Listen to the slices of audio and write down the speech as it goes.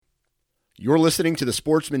You're listening to the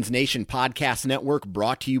Sportsman's Nation Podcast Network,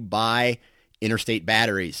 brought to you by Interstate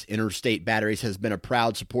Batteries. Interstate Batteries has been a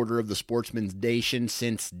proud supporter of the Sportsman's Nation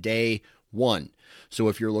since day one. So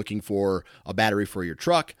if you're looking for a battery for your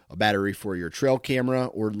truck, a battery for your trail camera,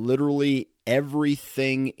 or literally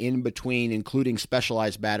everything in between, including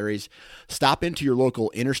specialized batteries, stop into your local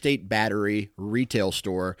Interstate Battery retail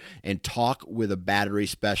store and talk with a battery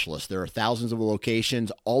specialist. There are thousands of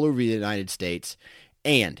locations all over the United States.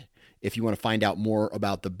 And if you want to find out more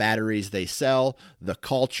about the batteries they sell, the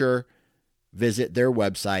culture, visit their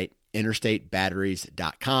website,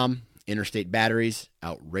 interstatebatteries.com. Interstate Batteries,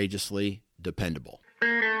 outrageously dependable.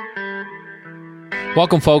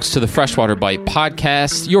 Welcome, folks, to the Freshwater Bite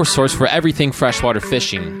Podcast, your source for everything freshwater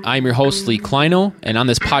fishing. I'm your host, Lee Kleino, and on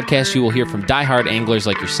this podcast, you will hear from diehard anglers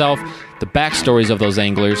like yourself, the backstories of those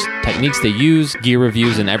anglers, techniques they use, gear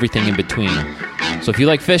reviews, and everything in between. So if you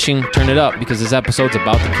like fishing, turn it up because this episode's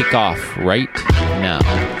about to kick off right now.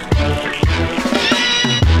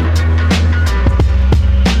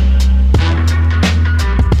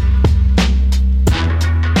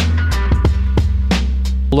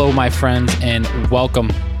 Hello, my friends, and welcome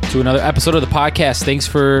to another episode of the podcast. Thanks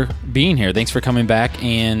for being here. Thanks for coming back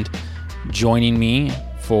and joining me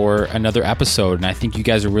for another episode. And I think you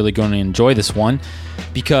guys are really going to enjoy this one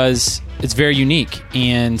because it's very unique.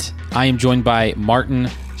 And I am joined by Martin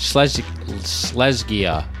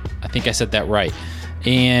Schlesgia. I think I said that right.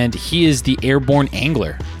 And he is the airborne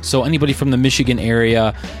angler. So anybody from the Michigan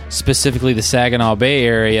area, specifically the Saginaw Bay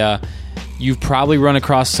area, you've probably run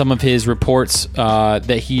across some of his reports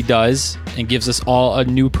that he does and gives us all a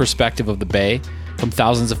new perspective of the bay from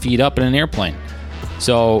thousands of feet up in an airplane.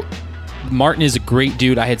 So Martin is a great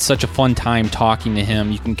dude. I had such a fun time talking to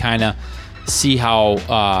him. You can kind of see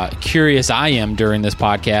how curious I am during this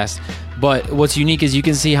podcast. But what's unique is you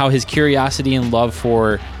can see how his curiosity and love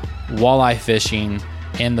for walleye fishing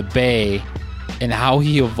and the bay and how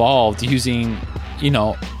he evolved using,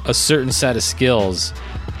 a certain set of skills,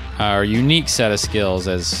 or unique set of skills,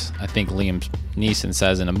 as I think Liam Neeson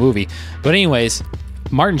says in a movie. But anyways,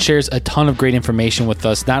 Martin shares a ton of great information with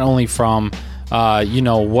us, not only from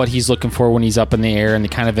what he's looking for when he's up in the air and the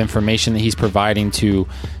kind of information that he's providing to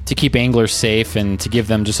keep anglers safe and to give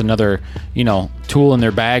them just another, tool in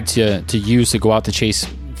their bag to use to go out to chase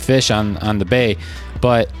fish on the bay.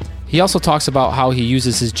 But he also talks about how he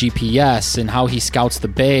uses his GPS and how he scouts the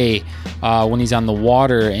bay when he's on the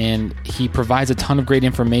water, and he provides a ton of great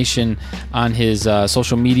information on his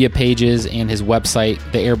social media pages and his website,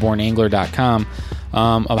 theairborneangler.com,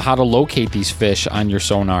 of how to locate these fish on your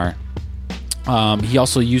sonar. He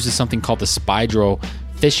also uses something called the Spydro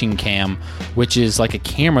fishing cam, which is like a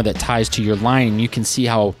camera that ties to your line, and you can see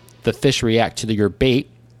how the fish react to your bait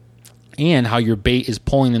and how your bait is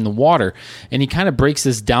pulling in the water. And he kind of breaks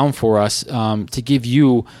this down for us to give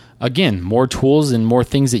you, again, more tools and more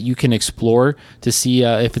things that you can explore to see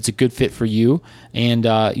if it's a good fit for you. And,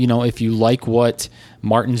 if you like what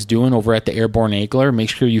Martin's doing over at the Airborne Angler, make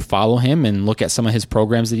sure you follow him and look at some of his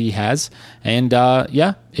programs that he has. And,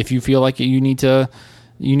 if you feel like you need to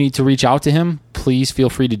reach out to him, please feel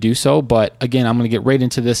free to do so. But again, I'm going to get right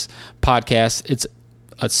into this podcast. It's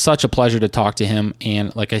such a pleasure to talk to him.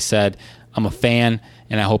 And like I said, I'm a fan,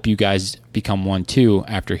 and I hope you guys become one too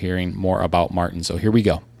after hearing more about Martin. So here we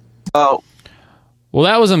go. Oh. Well,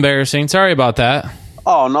 that was embarrassing. Sorry about that.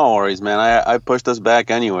 Oh, no worries, man. I pushed us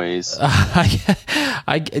back anyways.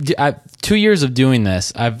 2 years of doing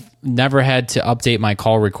this, I've never had to update my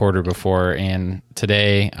call recorder before, and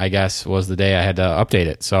today, I guess, was the day I had to update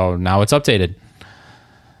it. So now it's updated.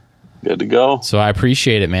 Good to go. So I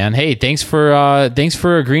appreciate it, man. Hey, thanks for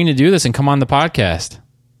agreeing to do this and come on the podcast.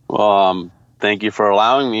 Well, thank you for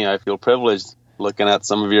allowing me. I feel privileged looking at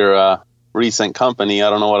some of your recent company. I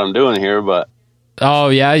don't know what I'm doing here, but oh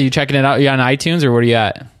yeah, you checking it out? You on iTunes or where are you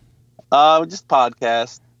at? Just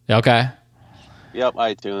podcast. Okay. Yep,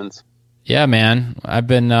 iTunes. Yeah, man. I've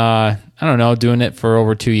been doing it for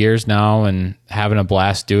over 2 years now and having a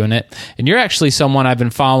blast doing it. And you're actually someone I've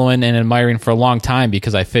been following and admiring for a long time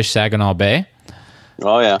because I fish Saginaw Bay.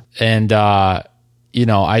 Oh yeah. And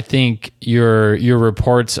I think your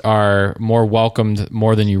reports are more welcomed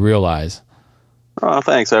more than you realize. Oh,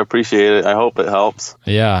 thanks. I appreciate it. I hope it helps.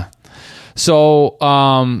 Yeah. So,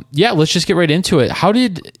 let's just get right into it. How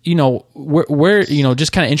did, where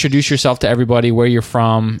just kind of introduce yourself to everybody, where you're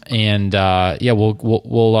from, and,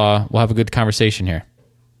 we'll have a good conversation here.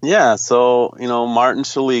 Yeah. So, Martin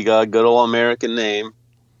Schlesgia, good old American name.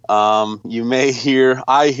 You may hear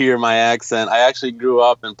my accent. I actually grew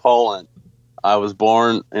up in Poland. I was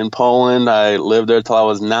born in Poland. I lived there till I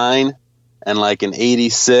was 9. And in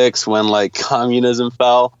 86, when communism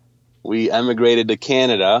fell, we emigrated to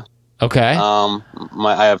Canada. Okay.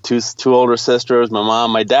 I have two older sisters. My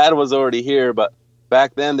mom, my dad was already here, but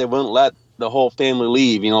back then they wouldn't let the whole family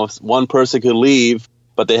leave. You know, one person could leave,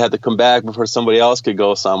 but they had to come back before somebody else could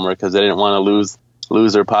go somewhere because they didn't want to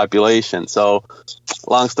lose their population. So,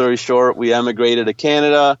 long story short, we emigrated to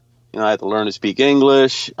Canada. You know, I had to learn to speak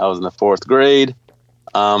English. I was in the 4th grade.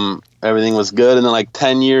 Everything was good, and then like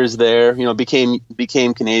 10 years there, you know, became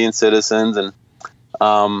Canadian citizens, and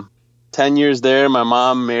 10 years there, my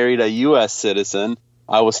mom married a U.S. citizen.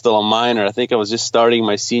 I was still a minor. I think I was just starting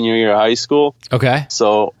my senior year of high school. Okay.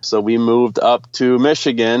 So we moved up to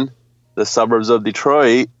Michigan, the suburbs of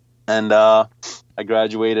Detroit, and I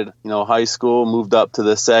graduated, you know, high school, moved up to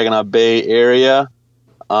the Saginaw Bay area,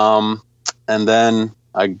 and then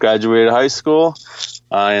I graduated high school.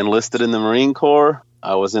 I enlisted in the Marine Corps.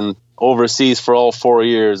 I was overseas for all 4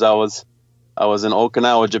 years. I was in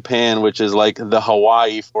Okinawa, Japan, which is like the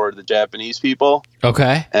Hawaii for the Japanese people.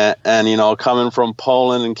 Okay. And you know, coming from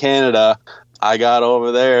Poland and Canada, I got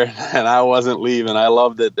over there and I wasn't leaving. I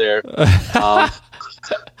loved it there.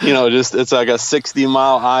 You know, just it's like a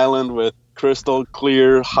 60-mile island with crystal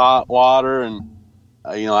clear hot water, and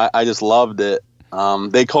you know, I just loved it.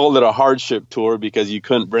 They called it a hardship tour because you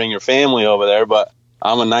couldn't bring your family over there, but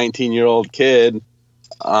I'm a 19-year-old kid.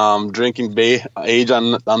 Drinking age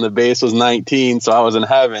on the base was 19, so I was in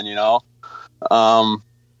heaven, you know.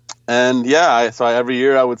 And yeah, so every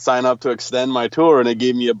year I would sign up to extend my tour, and it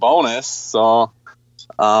gave me a bonus. So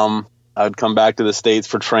I would come back to the States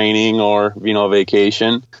for training or, you know,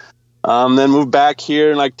 vacation. Then moved back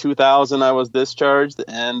here in like 2000. I was discharged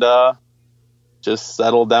and just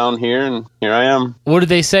settled down here, and here I am. What did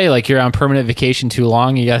they say? Like, you're on permanent vacation too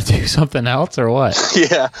long, you got to do something else, or what?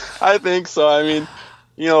 Yeah, I think so. I mean,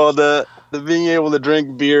 you know, the being able to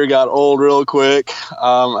drink beer got old real quick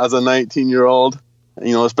as a 19-year-old,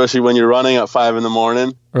 you know, especially when you're running at 5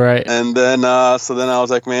 a.m. Right. And then, so then I was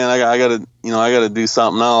like, man, I gotta do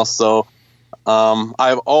something else. So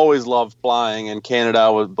I've always loved flying, and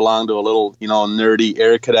Canada would belong to a little, you know, nerdy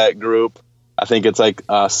air cadet group. I think it's like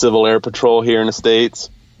Civil Air Patrol here in the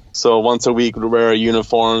States. So once a week we'd wear our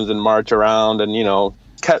uniforms and march around, and, you know,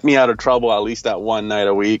 kept me out of trouble at least that one night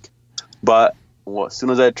a week. But as soon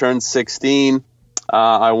as I turned 16,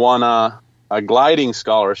 I won a gliding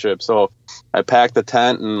scholarship. So I packed a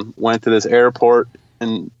tent and went to this airport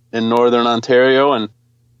in northern Ontario and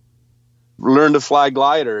learned to fly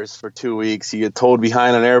gliders for 2 weeks. You get towed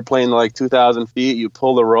behind an airplane to like 2,000 feet. You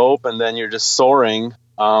pull the rope, and then you're just soaring,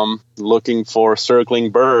 looking for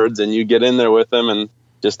circling birds, and you get in there with them, and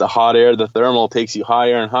just the hot air, the thermal takes you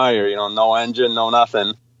higher and higher. You know, no engine, no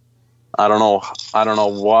nothing. I don't know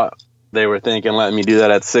what they were thinking letting me do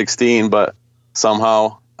that at 16, but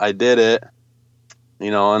somehow I did it,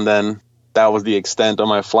 you know, and then that was the extent of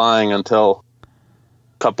my flying until a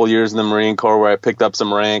couple years in the Marine Corps, where I picked up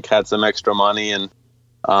some rank, had some extra money, and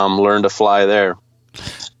learned to fly there.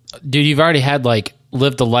 Dude, you've already had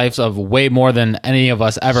lived the life of way more than any of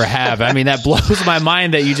us ever have. I mean, that blows my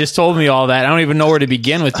mind that you just told me all that. I don't even know where to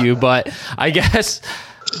begin with you, but I guess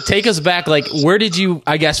take us back. Like, where did you,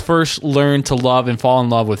 I guess, first learn to love and fall in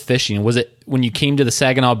love with fishing? Was it when you came to the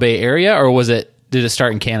Saginaw Bay area, or did it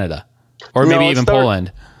start in Canada, or maybe even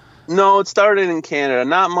Poland? No, it started in Canada.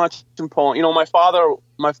 Not much in Poland. You know, my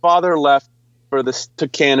father left to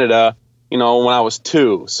Canada, you know, when I was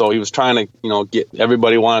 2. So he was trying to, you know,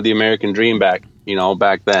 everybody wanted the American dream back, you know,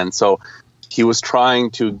 back then. So he was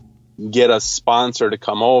trying to get a sponsor to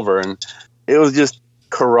come over, and it was just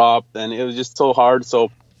corrupt, and it was just so hard. So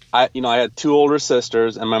I had 2 older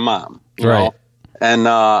sisters and my mom, you know, and,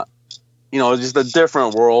 you know, it was just a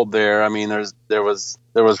different world there. I mean, there was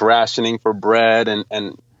rationing for bread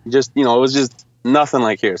and just, you know, it was just nothing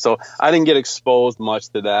like here. So I didn't get exposed much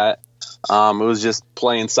to that. It was just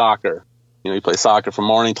playing soccer. You know, you play soccer from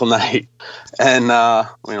morning till night, and, you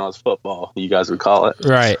know, it's football, you guys would call it.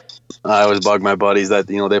 Right. I always bug my buddies that,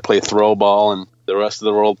 you know, they play throw ball and the rest of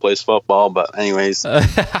the world plays football. But anyways,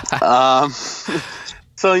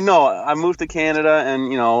 so, you know, I moved to Canada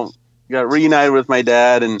and, you know, got reunited with my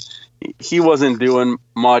dad, and he wasn't doing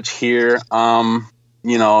much here.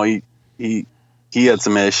 You know, he had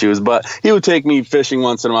some issues, but he would take me fishing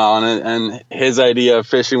once in a while. And his idea of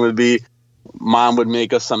fishing would be, Mom would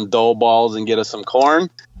make us some dough balls and get us some corn,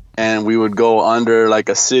 and we would go under like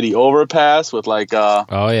a city overpass with like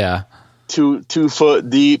a 2 foot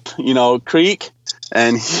deep, you know, creek,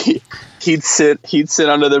 and he'd sit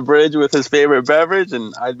under the bridge with his favorite beverage,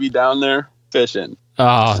 and I'd be down there fishing.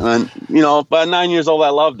 Oh, and you know, by 9 years old, I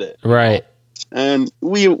loved it. Right. And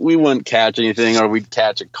we wouldn't catch anything, or we'd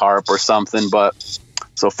catch a carp or something, but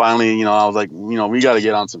So finally, I was like, we got to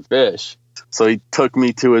get on some fish. So he took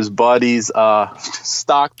me to his buddy's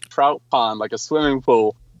stock trout pond, like a swimming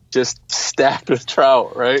pool, just stacked with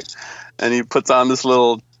trout, right? And he puts on this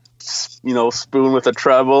little, spoon with a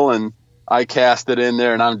treble, and I cast it in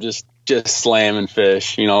there, and I'm just slamming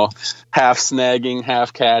fish, half snagging,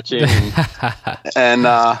 half catching. And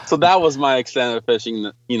so that was my extent of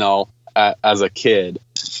fishing, as a kid.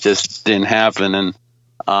 Just didn't happen. And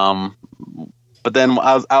but then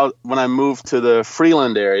I was out when I moved to the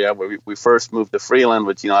Freeland area, where we first moved to Freeland,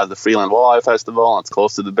 which has the Freeland Walleye Festival, and it's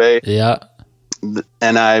close to the bay. Yeah.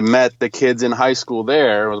 And I met the kids in high school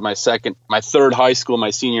there. It was my third high school, my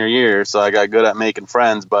senior year, so I got good at making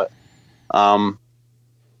friends. But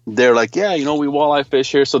they're like, yeah, we walleye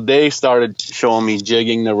fish here. So they started showing me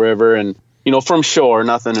jigging the river and, from shore,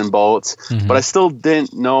 nothing in boats. Mm-hmm. But I still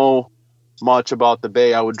didn't know much about the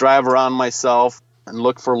bay. I would drive around myself and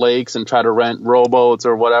look for lakes and try to rent rowboats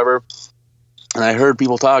or whatever. And I heard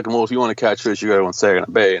people talking, well, if you want to catch fish, you got to go in Saginaw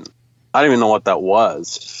Bay. And I didn't even know what that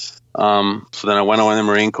was. So then I went over in the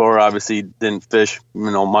Marine Corps, obviously didn't fish,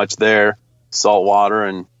 much there, salt water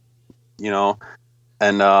and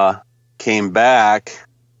came back.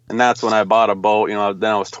 And that's when I bought a boat.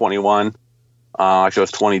 Then I was 21. Actually, I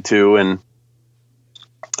was 22, and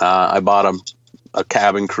I bought a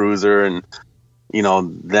cabin cruiser, and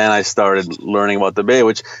then I started learning about the bay.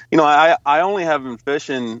 Which I only have been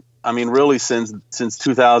fishing. I mean, really since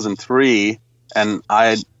 2003, and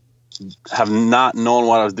I have not known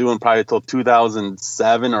what I was doing probably till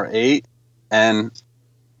 2007 or 8, and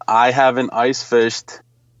I haven't ice fished.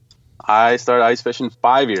 I started ice fishing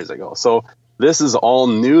 5 years ago, so. This is all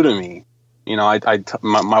new to me.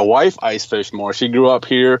 My wife ice fished more. She grew up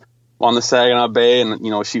here on the Saginaw Bay,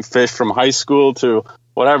 and, she fished from high school to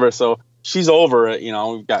whatever. So she's over it.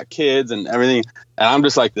 We've got kids and everything. And I'm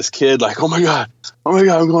just like this kid, like, oh my God, I'm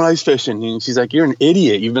going ice fishing. And she's like, you're an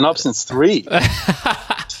idiot. You've been up since 3.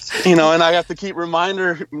 And I have to keep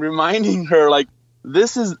reminding her, like,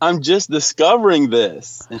 I'm just discovering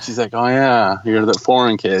this. And she's like, oh yeah, you're the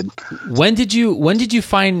foreign kid. When did you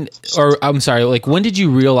find, or I'm sorry, like when did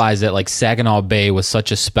you realize that like Saginaw Bay was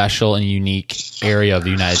such a special and unique area of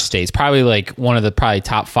the United States? Probably like one of the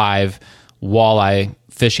top 5 walleye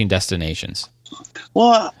fishing destinations.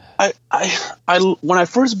 Well, I when I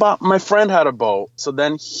first bought, my friend had a boat. So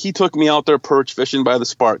then he took me out there perch fishing by the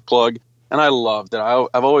spark plug, and I loved it.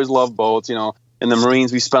 I've always loved boats, In the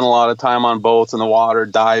Marines, we spent a lot of time on boats in the water,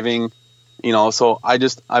 diving, so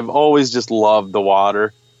I've always just loved the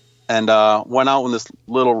water, and went out in this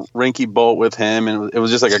little rinky boat with him, and it was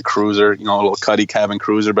just like a cruiser, a little cuddy cabin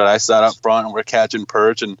cruiser, but I sat up front and we're catching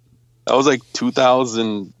perch, and that was like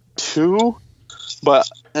 2002, so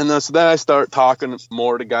then I start talking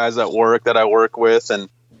more to guys at work that I work with, and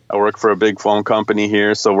I work for a big phone company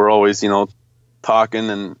here, so we're always, talking,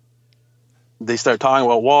 and they start talking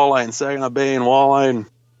about walleye and Saginaw Bay and walleye, and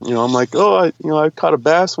I'm like, oh, I caught a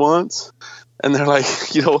bass once, and they're like,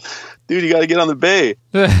 dude, you got to get on the bay.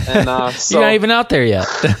 And so you're not even out there yet.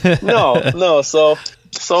 no. So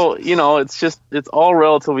it's all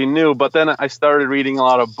relatively new. But then I started reading a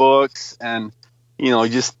lot of books, and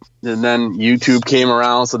and then YouTube came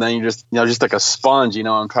around. So then you just like a sponge.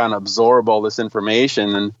 I'm trying to absorb all this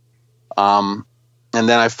information, and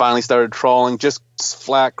then I finally started trawling just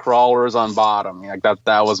flat crawlers on bottom. Like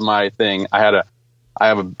that was my thing. To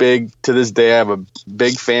this day, I have a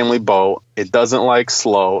big family boat. It doesn't like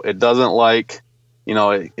slow. It doesn't like,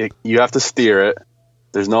 you have to steer it.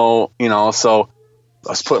 There's no, so I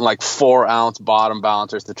was putting like 4-ounce bottom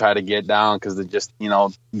bouncers to try to get down, because they're just,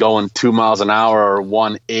 going 2 miles an hour or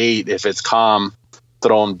 1.8 if it's calm.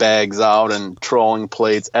 Throwing bags out and trolling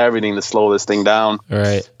plates, everything to slow this thing down.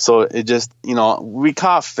 Right. So it just, we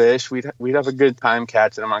caught fish. We'd have a good time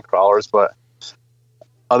catching them on crawlers, but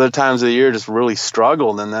other times of the year just really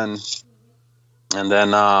struggled. And then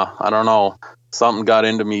I don't know, something got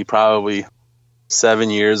into me probably 7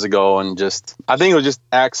 years ago, and I think it was just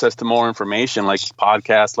access to more information, like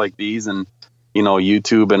podcasts like these, and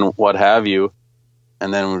YouTube and what have you.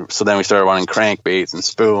 And then we started running crankbaits and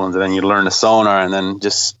spoons, and then you learn the sonar, and then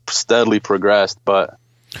just steadily progressed. But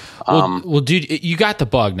well, dude, you got the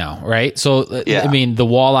bug now, right? So yeah. I mean, the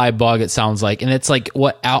walleye bug, it sounds like, and it's like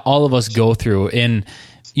what all of us go through. And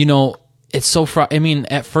it's so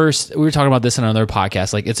at first, we were talking about this in another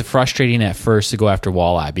podcast. Like, it's frustrating at first to go after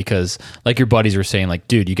walleye, because like your buddies were saying, like,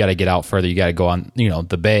 dude, you got to get out further. You got to go on,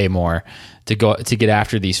 the bay more to get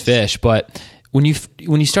after these fish. But when you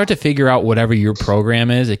start to figure out whatever your program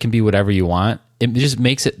is, it can be whatever you want. It just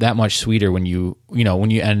makes it that much sweeter when you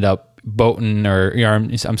end up boating or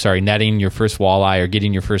netting your first walleye or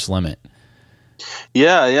getting your first limit.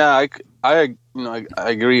 Yeah. I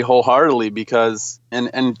agree wholeheartedly because,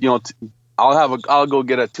 I'll go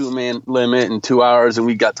get a 2-man limit in 2 hours and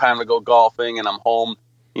we got time to go golfing and I'm home,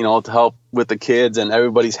 to help with the kids and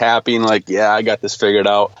everybody's happy and like, yeah, I got this figured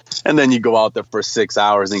out. And then you go out there for 6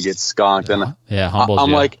 hours and get skunked. And humbles you.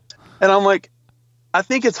 I'm like, I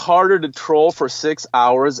think it's harder to troll for 6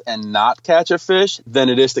 hours and not catch a fish than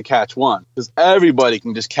it is to catch one, because everybody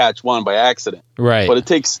can just catch one by accident. Right. But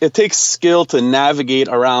it takes skill to navigate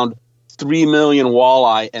around 3 million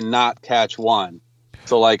walleye and not catch one.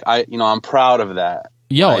 So like I'm proud of that.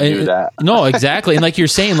 I do that. No, exactly. And like you're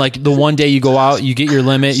saying, like the one day you go out, you get your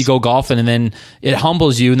limit, you go golfing, and then it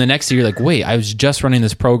humbles you. And the next day you're like, wait, I was just running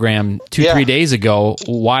this program 3 days ago.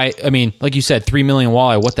 Why? I mean, like you said, 3 million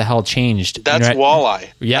walleye. What the hell changed? That's walleye.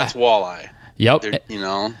 Yeah. That's walleye. Yep.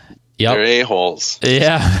 They're a-holes.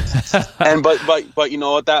 Yeah. And but you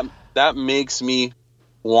know what? That makes me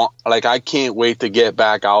want, like, I can't wait to get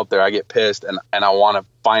back out there. I get pissed and I want to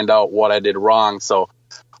find out what I did wrong. So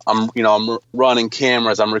I'm running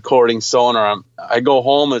cameras, I'm recording sonar. I go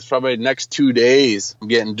home, it's probably the next 2 days. I'm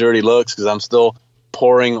getting dirty looks because I'm still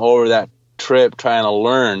poring over that trip, trying to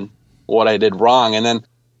learn what I did wrong. And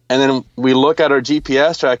then we look at our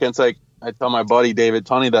GPS track and it's like, I tell my buddy David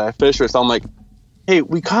Tunney that I fish with, so I'm like, hey,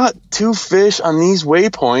 we caught 2 fish on these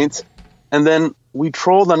waypoints and then we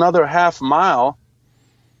trolled another half mile.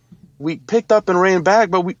 We picked up and ran back,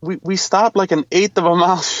 but we stopped like an eighth of a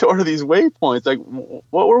mile short of these waypoints. Like,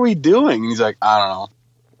 what were we doing? And he's like, I don't know.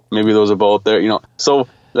 Maybe there was a boat there, So,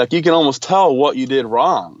 like, you can almost tell what you did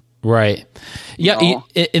wrong. Right. Yeah.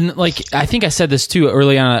 And like, I think I said this too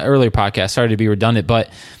early on an earlier podcast. Sorry to be redundant, but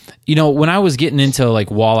when I was getting into like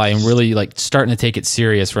walleye and really like starting to take it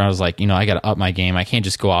serious, where I was like, I got to up my game. I can't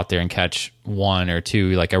just go out there and catch 1 or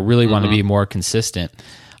 2. Like, I really want to be more consistent.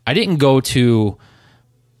 I didn't go to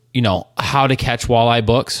how to catch walleye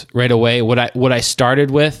books right away. What I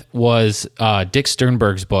started with was Dick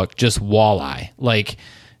Sternberg's book, just walleye, like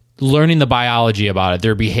learning the biology about it,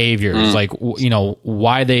 their behaviors, like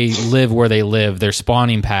why they live where they live, their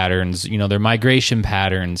spawning patterns, their migration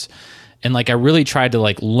patterns, and like I really tried to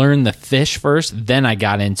like learn the fish first. Then I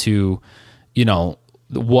got into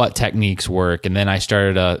what techniques work, and then I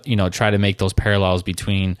started to try to make those parallels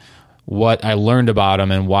between what I learned about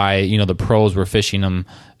them and why the pros were fishing them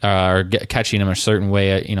or catching them a certain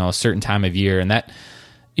way at a certain time of year, and that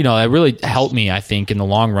that really helped me, I think, in the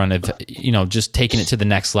long run of just taking it to the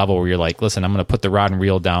next level where you're like, listen, I'm going to put the rod and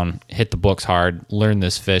reel down, hit the books hard, learn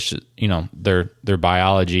this fish, their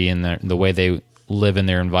biology and the way they live in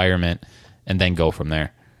their environment, and then go from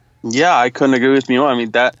there. Yeah, I couldn't agree with you more. I mean,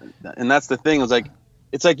 that's the thing.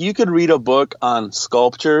 It's like you could read a book on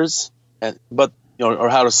sculptures, but or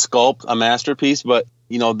how to sculpt a masterpiece, but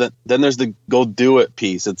then there's the go do it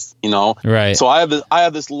piece. It's right. So I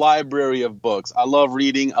have this library of books. I love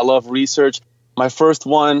reading. I love research. My first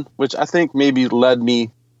one, which I think maybe led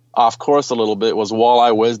me off course a little bit, was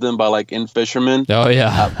Walleye Wisdom by like In Fisherman. Oh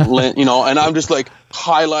yeah. And I'm just like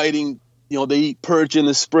highlighting. They eat perch in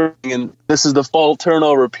the spring, and this is the fall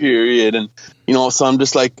turnover period, and so I'm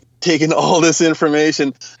just like taking all this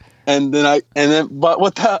information,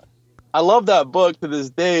 I love that book to this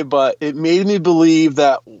day, but it made me believe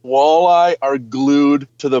that walleye are glued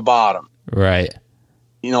to the bottom. Right.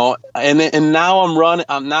 And now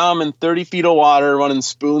I'm in 30 feet of water, running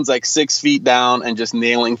spoons like 6 feet down and just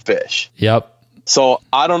nailing fish. Yep. So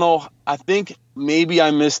I don't know. I think maybe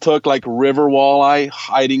I mistook like river walleye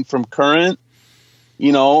hiding from current,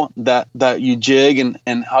 that you jig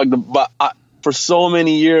and hug them. But for so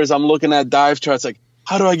many years, I'm looking at dive charts like,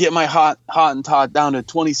 how do I get my hot and taut down to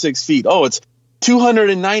 26 feet? Oh, it's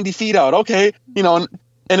 290 feet out. Okay. And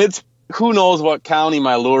it's, who knows what county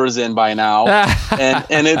my lure's in by now.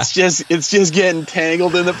 and it's just getting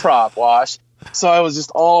tangled in the prop wash. So I was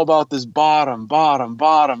just all about this bottom,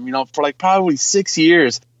 for like probably 6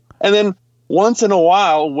 years. And then once in a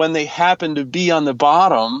while, when they happen to be on the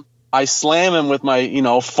bottom, I slam them with my,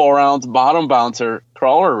 4-ounce bottom bouncer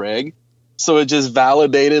crawler rig. So it just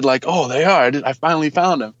validated like, oh, they are. I finally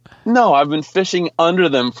found them. No, I've been fishing under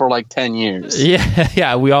them for like 10 years.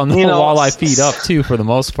 Yeah. We all know walleye feed up too, for the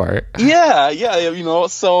most part. Yeah.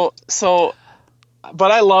 So,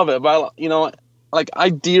 but I love it. But like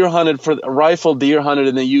I rifle deer hunted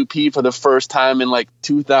in the UP for the first time in like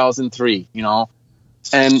 2003.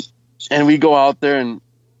 And we go out there and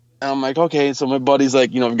I'm like, okay. So my buddy's like,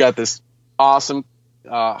 we've got this awesome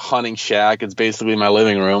hunting shack. It's basically my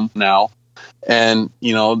living room now. And,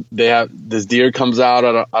 they have this deer comes out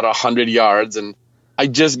at 100 yards. And I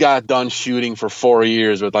just got done shooting for 4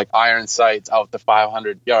 years with like iron sights out to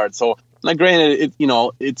 500 yards. So now granted,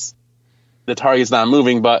 the target's not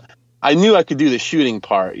moving, but I knew I could do the shooting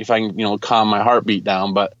part if I can, calm my heartbeat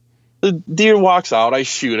down. But the deer walks out, I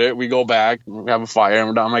shoot it, we go back, we have a fire, and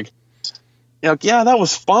we're done. I'm like, yeah, that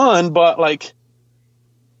was fun, but like,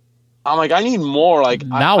 I'm like, I need more. Like,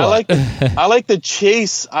 now I like the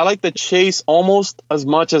chase. I like the chase almost as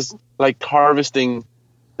much as like harvesting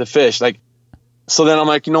the fish. Like, so then I'm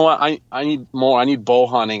like, you know what? I need more. I need bow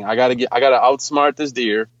hunting. I gotta outsmart this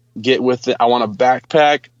deer. Get with it. I want to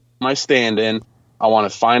backpack my stand in. I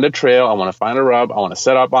want to find a trail. I want to find a rub. I want to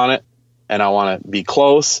set up on it, and I want to be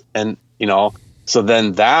close. And so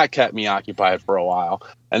then that kept me occupied for a while.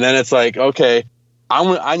 And then it's like, okay,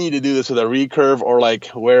 I need to do this with a recurve or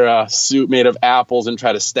like wear a suit made of apples and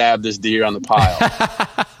try to stab this deer on the pile.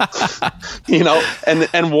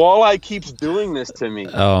 And walleye keeps doing this to me.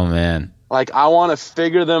 Oh man. Like, I want to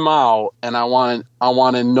figure them out, and I want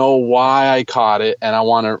to know why I caught it, and I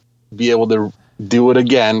want to be able to do it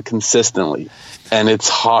again consistently. And it's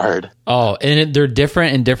hard. Oh, and they're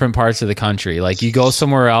different in different parts of the country. Like, you go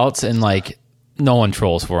somewhere else and like no one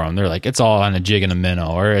trolls for them. They're like, it's all on a jig and a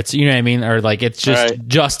minnow, or it's, you know what I mean? Or like, it's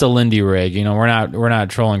just a Lindy rig, we're not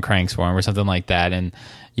trolling cranks for them or something like that. And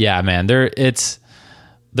yeah, man, they're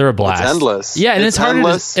a blast. It's endless. Yeah. And it's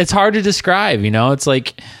hard to describe, it's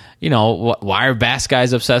like, why are bass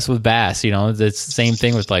guys obsessed with bass? It's the same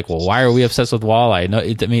thing with like, well, why are we obsessed with walleye? No,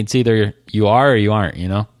 it's either you are or you aren't,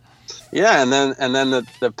 Yeah. And then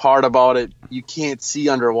the part about it, you can't see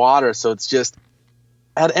underwater. So it's just,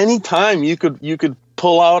 at any time you could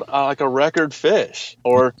pull out like a record fish,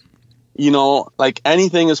 or, like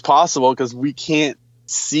anything is possible because we can't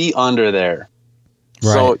see under there.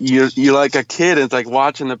 Right. So you're like a kid. It's like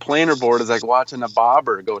watching the planer board is like watching a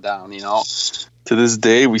bobber go down, To this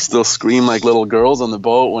day, we still scream like little girls on the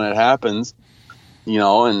boat when it happens,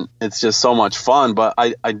 and it's just so much fun. But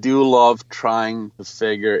I do love trying to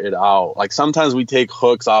figure it out. Like, sometimes we take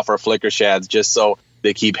hooks off our flicker shads just so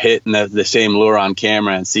they keep hitting the same lure on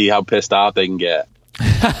camera and see how pissed off they can get.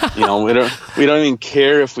 We don't even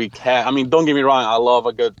care if we catch. I mean, don't get me wrong, I love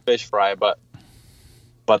a good fish fry, but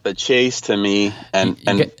the chase to me, and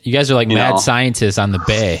you guys are like mad scientists on the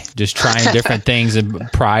bay, just trying different things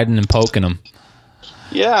and priding and poking them.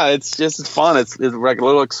 Yeah, it's fun. It's like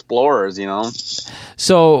little explorers,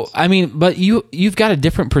 So, I mean, but you've got a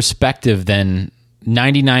different perspective than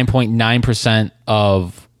 99.9%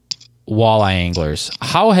 of walleye anglers.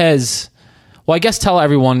 I guess tell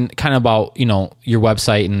everyone kind of about, your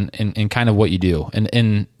website and kind of what you do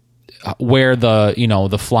and where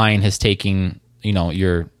the flying has taken,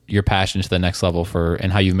 your passion to the next level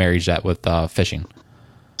and how you married that with fishing.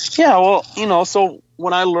 Yeah, well, so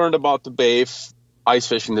when I learned about the bay, ice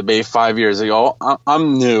fishing the bay 5 years ago,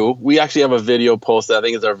 I'm new. We actually have a video posted. I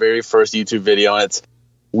think it's our very first YouTube video, and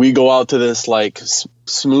we go out to this like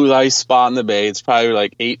smooth ice spot in the bay. It's probably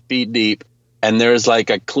like 8 feet deep, and there's like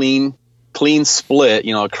a clean split,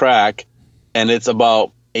 a crack, and it's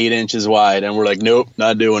about 8 inches wide. And we're like, nope,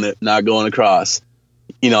 not doing it, not going across,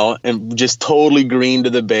 and just totally green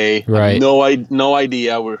to the bay. Right. No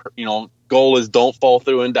idea. We're, goal is don't fall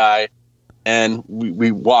through and die. And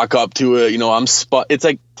we walk up to it, I'm it's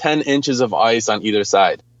like 10 inches of ice on either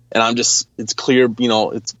side. And it's clear,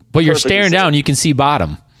 it's. But you're staring down, you can see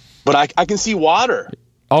bottom. But I can see water.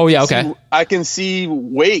 Oh yeah, okay. I can see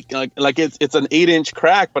wake, like it's an 8-inch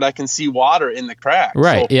crack, but I can see water in the crack.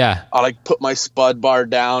 Right. So yeah. I like put my spud bar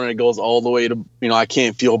down, and it goes all the way to, I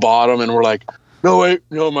can't feel bottom, and we're like, no wait,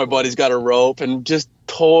 no, my buddy's got a rope, and just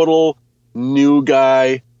total new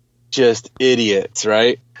guy, just idiots,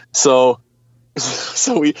 right? So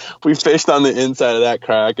we fished on the inside of that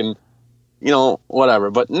crack, and whatever.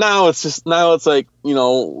 But now it's like,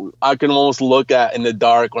 I can almost look at in the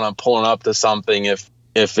dark when I'm pulling up to something if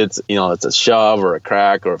it's, it's a shove or a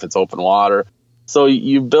crack or if it's open water. So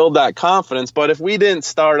you build that confidence. But if we didn't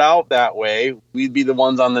start out that way, we'd be the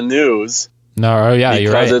ones on the news. No, yeah,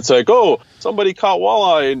 you're right. Because it's like, oh, somebody caught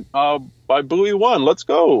walleye by buoy 1. Let's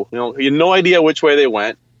go. You have no idea which way they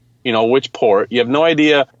went, which port. You have no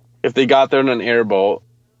idea if they got there in an airboat.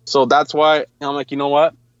 So that's why I'm like, you know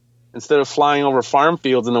what? Instead of flying over farm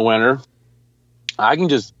fields in the winter, I can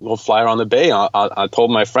just go fly around the bay. I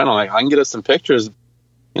told my friend, I'm like, I can get us some pictures.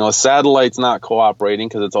 Satellite's not cooperating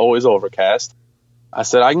because it's always overcast. I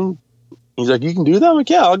said, he's like, you can do that? I'm like,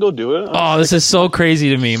 yeah, I'll go do it. Oh, this is so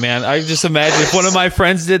crazy to me, man. I just imagine if one of my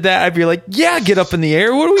friends did that, I'd be like, yeah, get up in the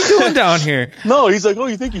air. What are we doing down here? No, he's like, oh,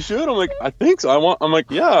 you think you should? I'm like, I think so. I'm like,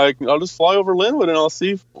 yeah, I'll just fly over Linwood and I'll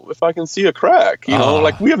see if I can see a crack.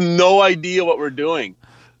 Like, we have no idea what we're doing.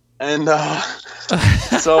 And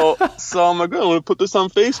so I'm like, oh, I'm gonna put this on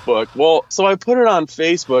Facebook. Well, so I put it on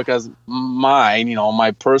Facebook as mine,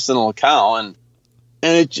 my personal account,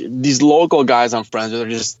 and these local guys I'm friends with are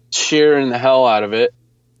just cheering the hell out of it.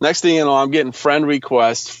 Next thing you know, I'm getting friend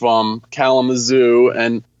requests from Kalamazoo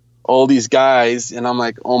and all these guys, and I'm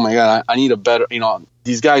like, oh my God, I need a better,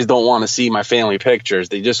 these guys don't want to see my family pictures.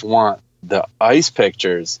 They just want the ice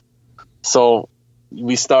pictures. So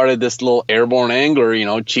we started this little Airborne Angler,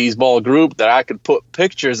 cheeseball group that I could put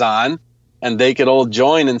pictures on and they could all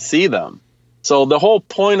join and see them. So the whole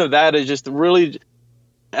point of that is just really,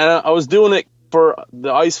 and I was doing it for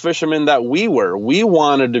the ice fishermen that we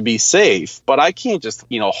wanted to be safe, but I can't just,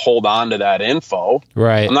 hold on to that info.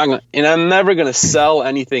 Right. I'm never going to sell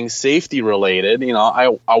anything safety related.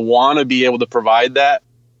 I want to be able to provide that.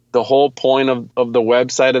 The whole point of the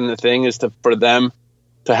website and the thing is for them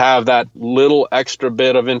to have that little extra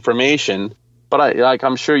bit of information. But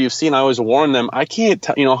I'm sure you've seen, I always warn them, I can't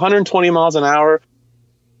tell, 120 miles an hour,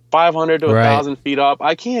 500 to 1,000 feet up.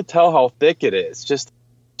 I can't tell how thick it is. Just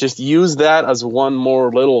use that as one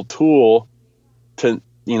more little tool to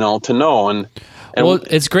know. And well,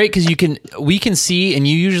 it's great because we can see, and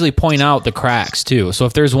you usually point out the cracks too. So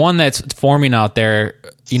if there's one that's forming out there,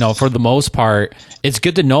 for the most part, it's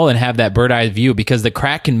good to know and have that bird eye view because the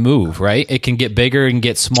crack can move, right? It can get bigger and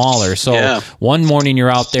get smaller. So one morning you're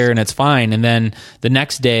out there and it's fine. And then the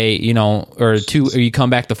next day, or you come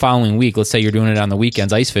back the following week, let's say you're doing it on the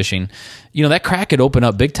weekends, ice fishing, that crack could open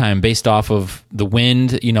up big time based off of the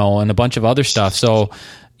wind, and a bunch of other stuff. So,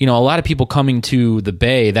 a lot of people coming to the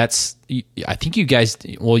bay, I think you guys,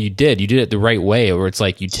 you did it the right way, where it's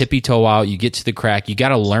like you tippy toe out, you get to the crack, you got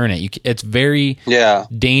to learn it. It's very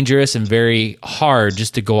dangerous and very hard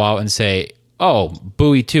just to go out and say, oh,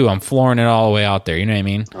 buoy 2, I'm flooring it all the way out there. You know what I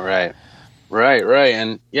mean? Right.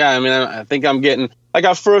 And I think I'm getting, like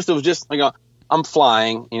at first it was just like, I'm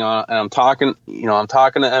flying, and I'm talking to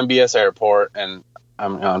MBS Airport, and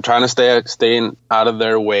I'm trying to staying out of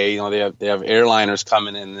their way. They have airliners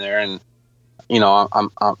coming in there, and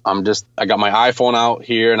I got my iPhone out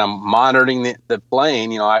here and I'm monitoring the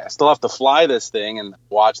plane. I still have to fly this thing and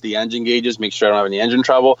watch the engine gauges, make sure I don't have any engine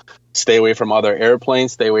trouble, stay away from other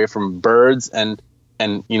airplanes, stay away from birds, and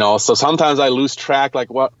so sometimes I lose track. Like,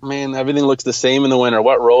 everything looks the same in the winter.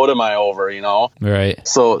 What road am I over? Right.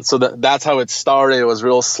 So that's how it started. It was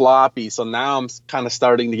real sloppy. So now I'm kind of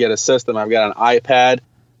starting to get a system. I've got an iPad,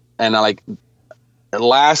 and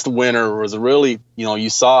last winter was really, you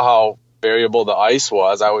saw how variable the ice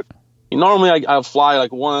was. I'll fly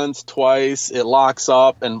like once, twice, it locks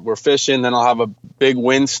up and we're fishing. Then I'll have a big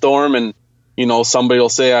windstorm and, somebody will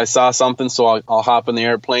say I saw something. So I'll hop in the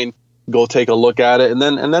airplane, go take a look at it, and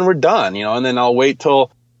then we're done, and then I'll wait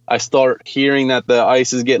till I start hearing that the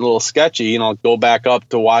ice is getting a little sketchy, I'll go back up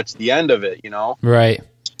to watch the end of it, Right.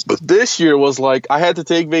 But this year was like I had to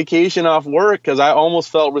take vacation off work because I almost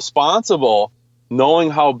felt responsible knowing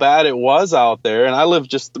how bad it was out there. And I live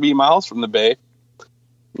just 3 miles from the bay,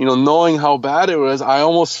 knowing how bad it was, I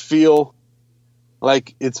almost feel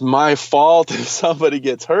like it's my fault if somebody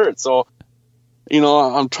gets hurt. So,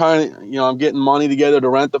 I'm trying, I'm getting money together to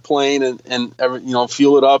rent the plane and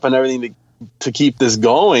fuel it up and everything to keep this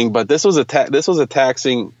going. But this was a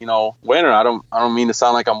taxing, winter. I don't mean to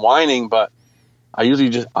sound like I'm whining, but I usually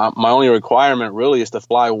just, my only requirement really is to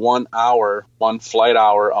fly 1 flight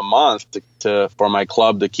hour a month for my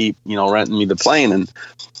club to keep, renting me the plane. And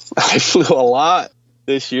I flew a lot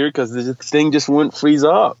this year because this thing just wouldn't freeze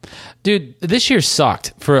up. Dude, this year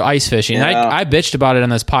sucked for ice fishing. Yeah. I bitched about it on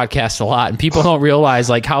this podcast a lot, and people don't realize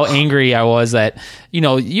like how angry I was that,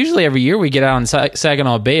 usually every year we get out on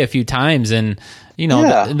Saginaw Bay a few times, and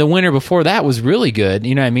the winter before that was really good.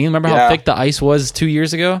 You know what I mean? Remember how thick the ice was 2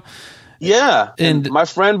 years ago? Yeah, and my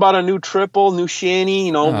friend bought a new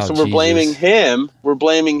shanty, so we're blaming him.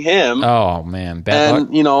 Oh man,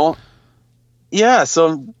 bad luck. Yeah,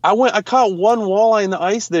 so I caught one walleye in the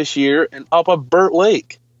ice this year and up a Burt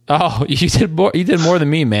Lake. Oh, you did more than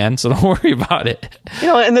me, man, so don't worry about it.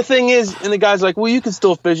 And the thing is, and the guy's like, well, you can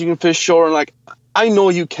still fish, you can fish shore, and like, I know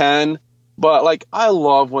you can, but like, I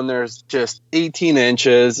love when there's just 18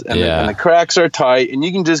 inches and the cracks are tight and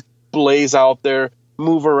you can just blaze out there,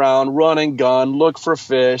 move around, run and gun, look for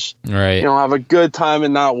fish, right? Have a good time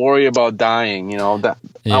and not worry about dying.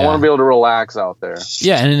 I want to be able to relax out there.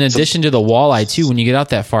 Yeah, and in addition to the walleye too, when you get out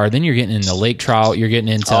that far, then you're getting into lake trout, you're getting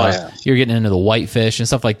into the whitefish and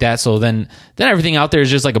stuff like that. So then everything out there is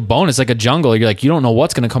just like a bonus, like a jungle. You're like, you don't know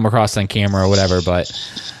what's going to come across on camera or whatever. But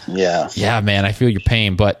yeah, man, I feel your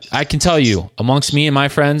pain. But I can tell you, amongst me and my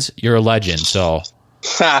friends, you're a legend. So.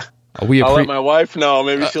 I'll let my wife know.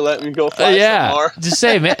 Maybe she'll let me go fly some more. Just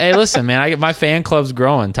say, man, hey, listen, man, I get my fan club's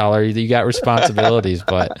growing. Tell her you got responsibilities,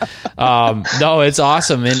 but no, it's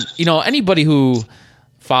awesome. And anybody who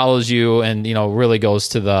follows you and really goes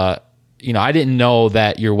to the, I didn't know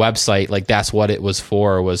that your website, like that's what it was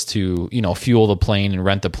for, was to fuel the plane and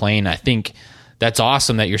rent the plane. I think that's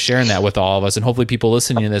awesome that you're sharing that with all of us, and hopefully people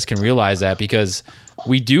listening to this can realize that, because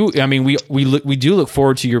we do. I mean, we do look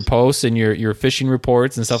forward to your posts and your fishing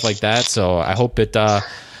reports and stuff like that. So I hope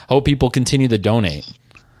hope people continue to donate.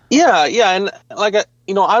 Yeah, and like I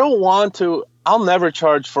don't want to. I'll never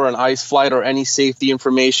charge for an ice flight or any safety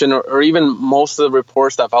information or even most of the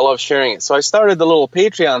report stuff. I love sharing it. So I started the little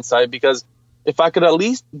Patreon site because if I could at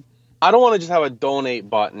least, I don't want to just have a donate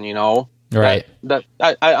button, Right.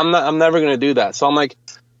 I'm never going to do that. So I'm like,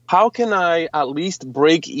 how can I at least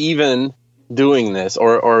break even doing this?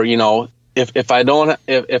 Or if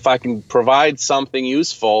I can provide something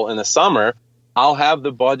useful in the summer, I'll have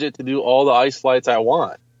the budget to do all the ice flights I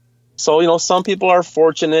want. So, some people are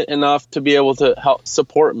fortunate enough to be able to help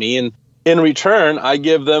support me. And in return, I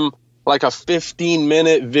give them like a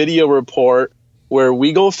 15-minute video report where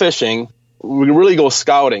we go fishing. We really go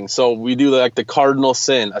scouting. So we do like the cardinal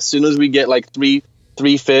sin. As soon as we get like three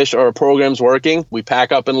fish or a program's working, we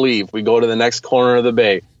pack up and leave. We go to the next corner of the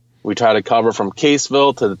bay. We try to cover from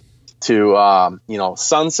Caseville to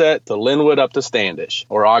Sunset to Linwood up to Standish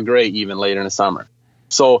or Au Gres even later in the summer.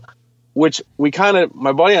 So, which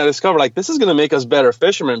my buddy and I discovered, like, this is going to make us better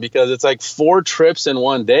fishermen because it's like 4 trips in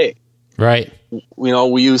one day. Right.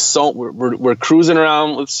 We use we're cruising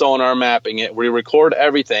around with sonar, mapping it. We record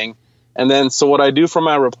everything. And then, so what I do for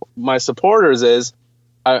my supporters is,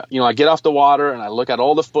 I get off the water and I look at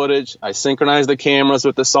all the footage. I synchronize the cameras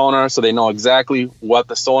with the sonar so they know exactly what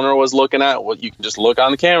the sonar was looking at. What you can just look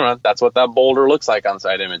on the camera. That's what that boulder looks like on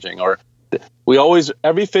site imaging. Or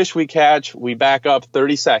every fish we catch, we back up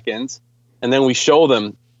 30 seconds and then we show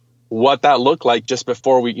them what that looked like just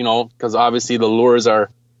before we, because obviously the lures are,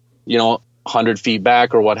 100 feet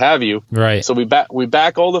back or what have you. Right. So we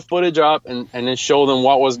back all the footage up and then show them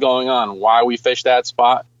what was going on, why we fished that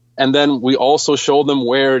spot. And then we also show them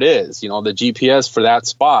where it is, the GPS for that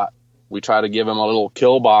spot. We try to give them a little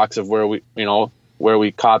kill box of where we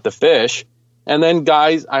caught the fish. And then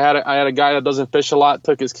guys, I had a guy that doesn't fish a lot,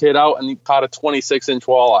 took his kid out and he caught a 26-inch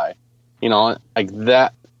walleye. Like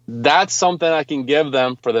that. That's something I can give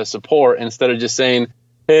them for the support instead of just saying,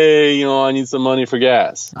 hey, I need some money for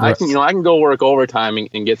gas. Right. I can go work overtime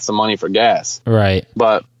and get some money for gas. Right.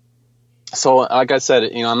 But so, like I said,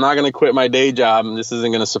 I'm not going to quit my day job, and this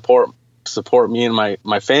isn't going to support me and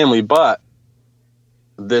my family. But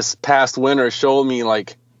this past winter showed me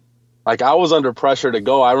like I was under pressure to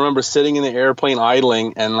go. I remember sitting in the airplane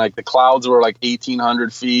idling, and like the clouds were like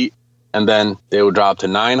 1,800 feet, and then they would drop to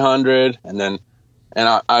 900, and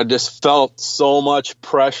I just felt so much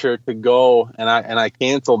pressure to go, and I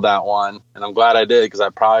canceled that one, and I'm glad I did because I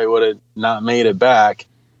probably would have not made it back.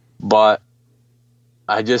 But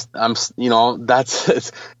that's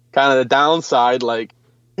it's kind of the downside. Like,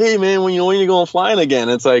 hey man, when you going flying again?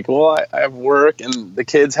 It's like, well, I have work and the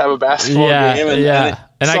kids have a basketball game,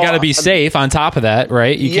 and I got to be safe on top of that,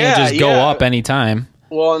 right? You can't just go up anytime.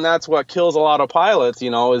 Well, and that's what kills a lot of pilots,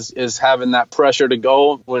 is having that pressure to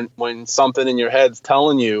go when something in your head's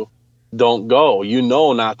telling you don't go.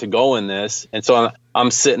 Not to go in this. And so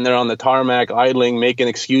I'm sitting there on the tarmac idling, making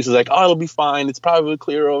excuses like, oh, it'll be fine. It's probably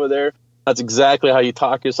clear over there. That's exactly how you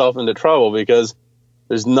talk yourself into trouble, because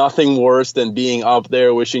there's nothing worse than being up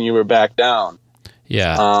there wishing you were back down.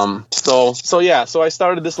 Yeah. So I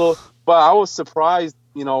started this but I was surprised,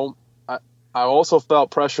 I also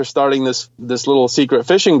felt pressure starting this little secret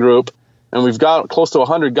fishing group, and we've got close to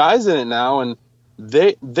 100 guys in it now, and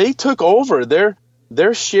they took over.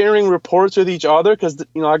 They're sharing reports with each other because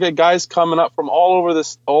I get guys coming up from all over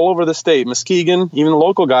the state, Muskegon, even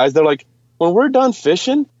local guys. They're like, when we're done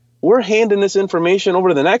fishing, we're handing this information over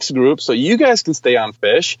to the next group so you guys can stay on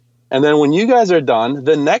fish, and then when you guys are done,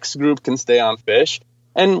 the next group can stay on fish.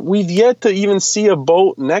 And we've yet to even see a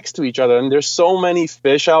boat next to each other, and there's so many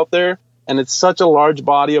fish out there. And it's such a large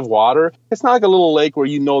body of water. It's not like a little lake where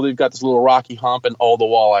they've got this little rocky hump and all the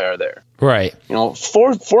walleye are there. Right.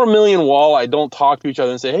 4 million walleye don't talk to each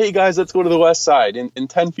other and say, hey, guys, let's go to the west side in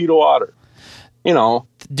 10 feet of water.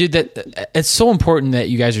 Dude, it's so important that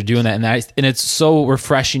you guys are doing that. And it's so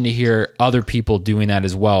refreshing to hear other people doing that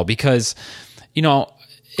as well. Because, in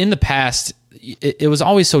the past, it was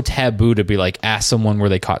always so taboo to be like, ask someone where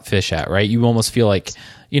they caught fish at, right? You almost feel like,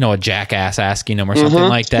 a jackass asking them or something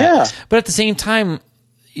like that. Yeah. But at the same time,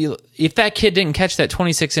 if that kid didn't catch that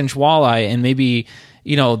 26-inch walleye and maybe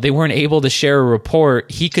they weren't able to share a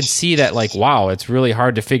report, he could see that like, wow, it's really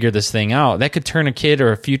hard to figure this thing out. That could turn a kid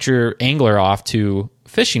or a future angler off to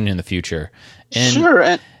fishing in the future. And sure,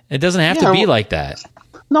 and it doesn't have to be like that.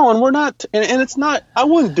 No, and we're not, and it's not. I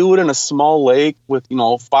wouldn't do it in a small lake with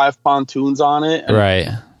 5 pontoons on it. And, right.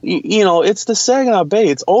 It's the Saginaw Bay.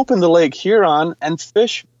 It's open to Lake Huron, and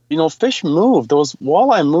fish. Fish move. Those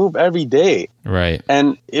walleye move every day. Right.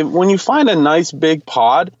 And when you find a nice big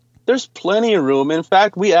pod, there's plenty of room. In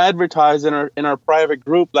fact, we advertise in our private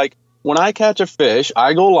group, like when I catch a fish,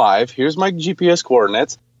 I go live. Here's my GPS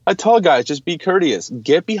coordinates. I tell guys, just be courteous.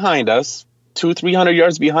 Get behind us, 200-300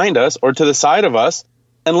 yards behind us, or to the side of us.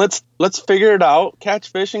 And let's figure it out, catch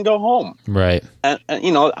fish, and go home. Right. And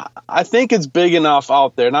I think it's big enough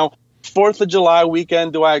out there. Now, 4th of July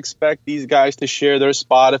weekend, do I expect these guys to share their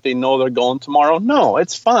spot if they know they're going tomorrow? No,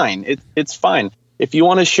 it's fine. It's fine. If you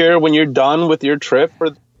want to share when you're done with your trip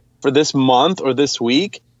for this month or this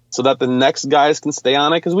week, so that the next guys can stay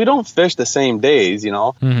on it, because we don't fish the same days.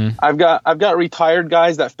 Mm-hmm. I've got retired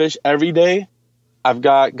guys that fish every day. I've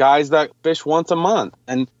got guys that fish once a month,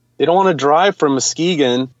 and they don't want to drive from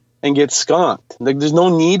Muskegon and get skunked. Like, there's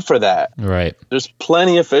no need for that. Right. There's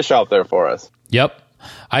plenty of fish out there for us. Yep.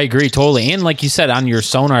 I agree totally. And like you said, on your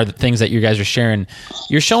sonar, the things that you guys are sharing,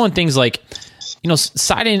 you're showing things like,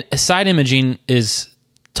 side imaging is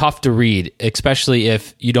tough to read, especially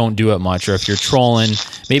if you don't do it much, or if you're trolling.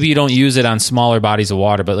 Maybe you don't use it on smaller bodies of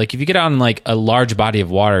water, but like if you get on like a large body of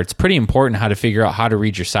water, it's pretty important how to figure out how to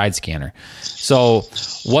read your side scanner. So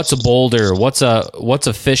what's a boulder? What's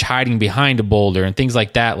a fish hiding behind a boulder, and things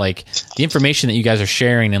like that. Like the information that you guys are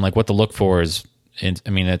sharing and like what to look for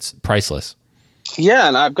it's priceless. Yeah,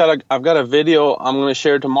 and I've got a video I'm going to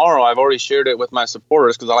share tomorrow. I've already shared it with my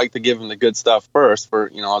supporters because I like to give them the good stuff first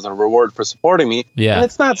for as a reward for supporting me. Yeah, and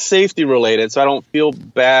it's not safety related, so I don't feel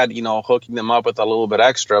bad hooking them up with a little bit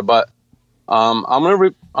extra. But I'm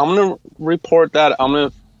gonna report that. I'm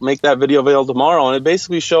gonna make that video available tomorrow, and it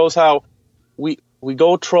basically shows how we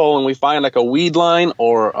go troll and we find like a weed line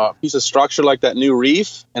or a piece of structure like that new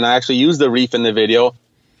reef, and I actually use the reef in the video.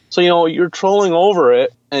 So you're trolling over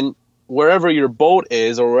it, and wherever your boat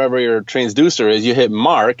is or wherever your transducer is, you hit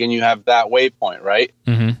mark and you have that waypoint, right?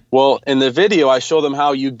 Mm-hmm. Well, in the video, I show them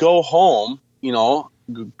how you go home,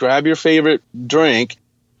 grab your favorite drink,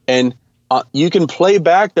 and you can play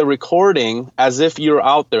back the recording as if you're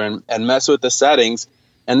out there and mess with the settings.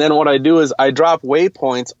 And then what I do is I drop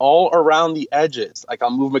waypoints all around the edges. Like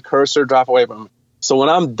I'll move my cursor, drop a waypoint. So when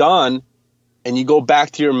I'm done, and you go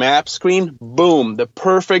back to your map screen, boom, the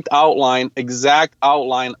perfect exact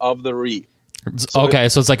outline of the reef. So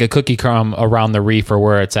it's like a cookie crumb around the reef or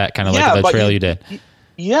where it's at, kind of like the trail you did.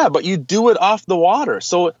 Yeah, but you do it off the water.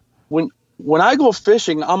 So when I go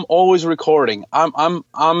fishing, I'm always recording. I'm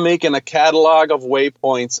making a catalog of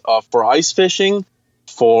waypoints for ice fishing,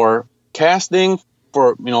 for casting,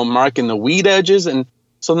 for marking the weed edges, and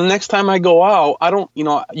so the next time I go out, I don't, you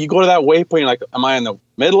go to that waypoint, like, am I in the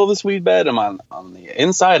middle of this weed bed? Am I on the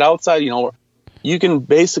inside, outside? You can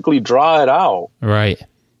basically draw it out. Right.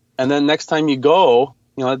 And then next time you go,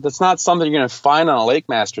 that's not something you're going to find on a Lake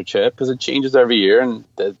Master chip because it changes every year, and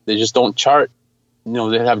they just don't chart.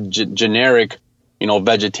 They have generic,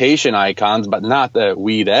 vegetation icons, but not the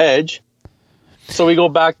weed edge. So we go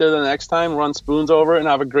back there the next time, run spoons over it, and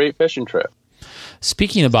have a great fishing trip.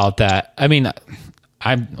 Speaking about that, I mean,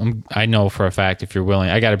 I know for a fact, if you're willing,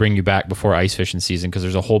 I got to bring you back before ice fishing season because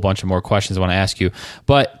there's a whole bunch of more questions I want to ask you.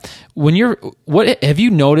 But what have you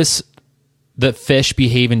noticed the fish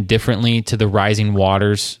behaving differently to the rising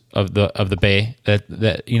waters of the bay? That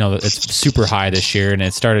it's super high this year, and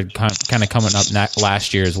it started kind of coming up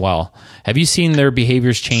last year as well. Have you seen their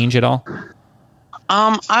behaviors change at all?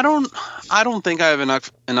 I don't think I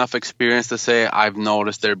have enough experience to say I've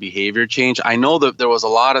noticed their behavior change. I know that there was a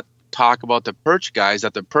lot of talk about the perch guys,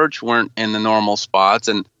 that the perch weren't in the normal spots,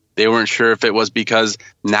 and they weren't sure if it was because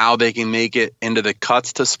now they can make it into the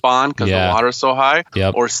cuts to spawn because the water's so high,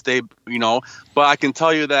 or stay, but I can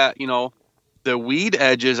tell you that, the weed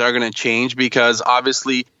edges are going to change because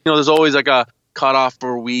obviously, there's always like a cutoff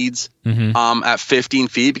for weeds at 15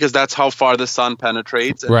 feet because that's how far the sun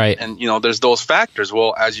penetrates. And, right. And, there's those factors.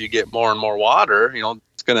 Well, as you get more and more water,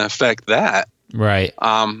 it's going to affect that. Right.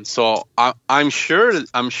 So I'm sure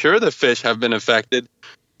the fish have been affected.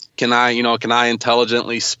 Can I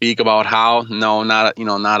intelligently speak about how? No,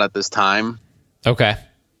 not at this time. Okay.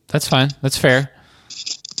 That's fine. That's fair.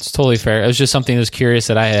 It's totally fair. It was just something that was curious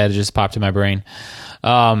that I had just popped in my brain.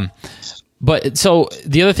 But so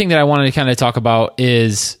the other thing that I wanted to kind of talk about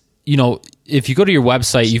is, if you go to your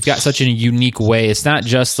website, you've got such a unique way. It's not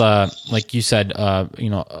just like you said,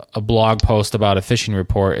 a blog post about a fishing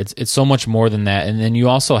report. It's so much more than that. And then you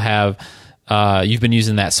also have you've been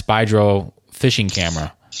using that Spydro fishing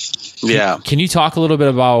camera. Yeah. Can you talk a little bit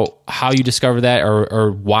about how you discovered that,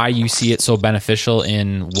 or why you see it so beneficial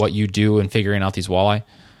in what you do in figuring out these walleye?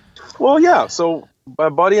 Well, yeah. So my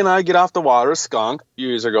buddy and I get off the water, skunk, a few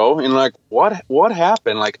years ago, and like, what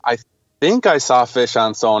happened? Like, I think I saw fish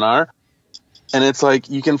on sonar, and it's like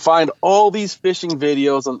you can find all these fishing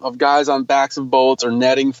videos of guys on backs of boats or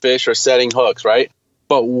netting fish or setting hooks, right?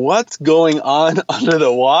 But what's going on under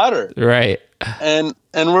the water? Right. And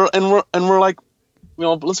we're like,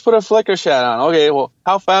 let's put a flicker shad on. Okay, well,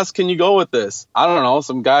 how fast can you go with this? I don't know.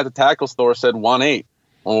 Some guy at the tackle store said 1.8.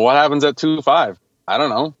 Well, what happens at 2.5? I don't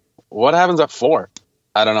know. What happens at 4?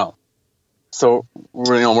 I don't know. So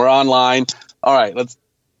we're online. All right,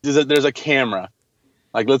 there's a camera.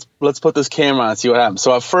 Like let's put this camera on and see what happens.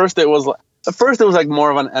 So at first it was like more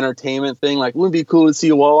of an entertainment thing. Like, wouldn't it be cool to see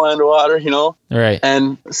a walleye underwater, Right.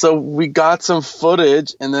 And so we got some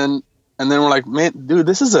footage, and then we're like, man, dude,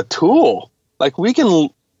 this is a tool. Like,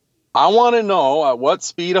 I want to know at what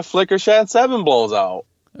speed a Flicker Shad 7 blows out.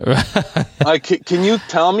 Like, can you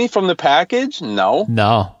tell me from the package?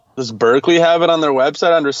 No. Does Berkley have it on their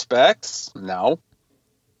website under specs? No.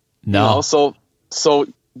 So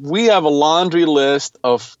we have a laundry list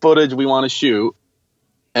of footage we want to shoot,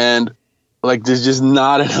 and like, there's just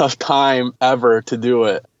not enough time ever to do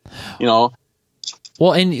it,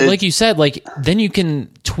 Well, and like you said, like, then you can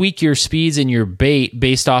tweak your speeds and your bait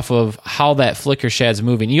based off of how that flicker shad's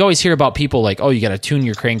moving. You always hear about people like, oh, you got to tune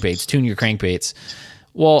your crankbaits.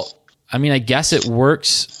 Well, I mean, I guess it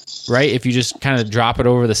works, right? If you just kind of drop it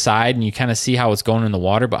over the side and you kind of see how it's going in the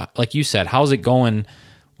water. But like you said, how's it going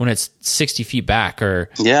when it's 60 feet back or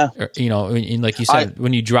and like you said,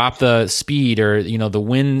 when you drop the speed or, the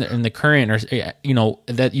wind and the current or,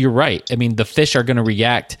 that you're right. I mean, the fish are going to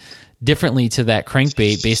react differently to that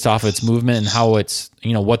crankbait based off its movement and how it's,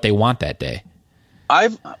 what they want that day. I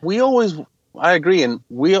agree. And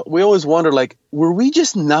we always wonder, like, were we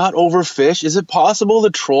just not overfish? Is it possible to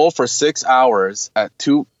troll for 6 hours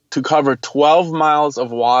to cover 12 miles of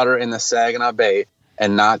water in the Saginaw Bay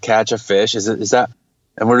and not catch a fish? Is that,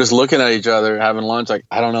 and we're just looking at each other having lunch. Like,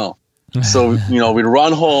 I don't know. So, we'd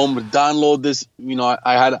run home, we'd download this,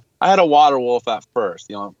 I had a water wolf at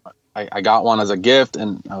first, I got one as a gift,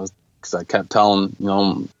 and because I kept telling,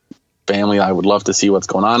 family I would love to see what's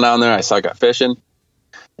going on down there. I suck at fishing.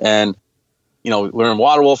 And, we're in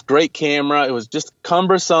Water Wolf, great camera. It was just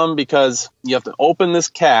cumbersome because you have to open this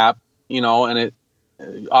cap, and it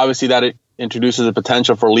obviously it introduces the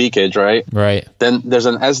potential for leakage, right? Right. Then there's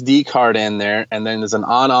an SD card in there, and then there's an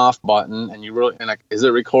on-off button, and is it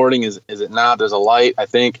recording? Is it not? There's a light, I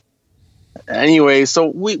think. Anyway, so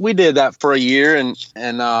we did that for a year,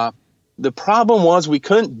 and the problem was we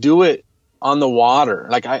couldn't do it on the water.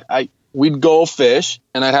 Like we'd go fish,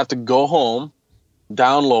 and I'd have to go home,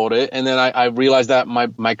 download it, and then I realized that my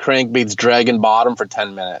crankbait's dragging bottom for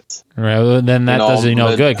 10 minutes. Right. Well, then that doesn't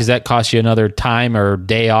good because that costs you another time or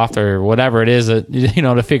day off or whatever it is that,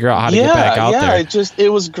 to figure out how to get back out there. It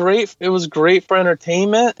was great. It was great for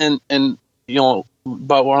entertainment, and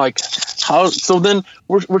but we're like, how? So then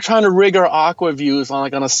we're trying to rig our aqua views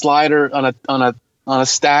on a slider on a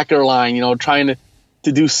stacker line, trying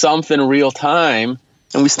to do something real time,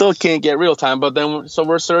 and we still can't get real time. But then, so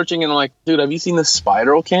we're searching, and I'm like, dude, have you seen the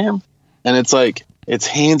Spyro Cam? And it's like, it's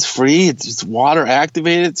hands free, it's water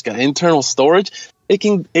activated, it's got internal storage. It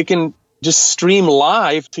can just stream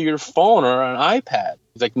live to your phone or an iPad.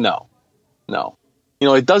 He's like, no,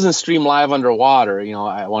 it doesn't stream live underwater.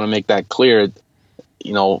 I want to make that clear.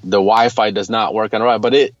 The Wi-Fi does not work underwater,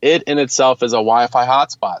 but it in itself is a Wi-Fi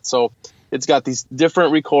hotspot. So it's got these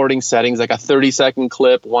different recording settings, like a 30-second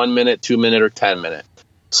clip, 1 minute, 2 minute, or 10 minute.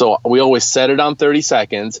 So we always set it on 30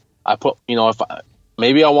 seconds. I put,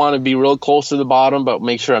 maybe I want to be real close to the bottom, but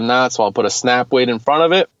make sure I'm not. So I'll put a snap weight in front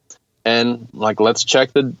of it, and like, let's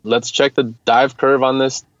check the dive curve on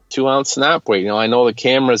this 2-ounce snap weight. I know the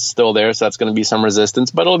camera's still there, so that's going to be some resistance,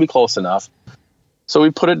 but it'll be close enough. So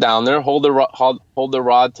we put it down there, hold the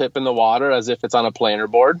rod tip in the water as if it's on a planer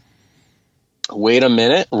board. Wait a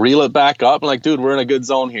minute, reel it back up. I'm like, dude, we're in a good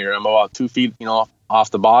zone here. I'm about 2 feet, off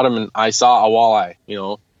the bottom, and I saw a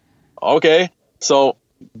walleye, Okay. So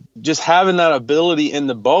just having that ability in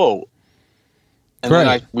the boat, and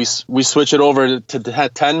then we switch it over to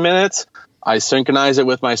 10 minutes. I synchronize it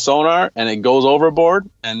with my sonar, and it goes overboard,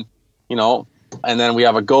 and, and then we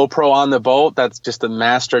have a GoPro on the boat. That's just a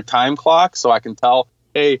master time clock. So I can tell,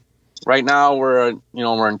 hey, right now we're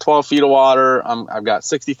in 12 feet of water. I've got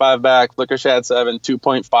 65 back, flicker shad 7,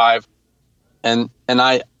 2.5. And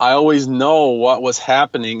I always know what was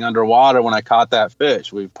happening underwater when I caught that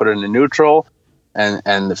fish. We put it in neutral,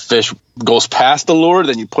 and the fish goes past the lure.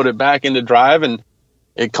 Then you put it back into drive, and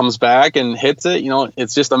it comes back and hits it.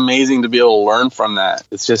 It's just amazing to be able to learn from that.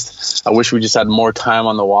 It's just, I wish we just had more time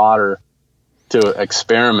on the water to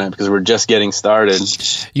experiment, because we're just getting started.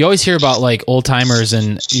 You always hear about like old timers,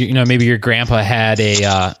 and maybe your grandpa had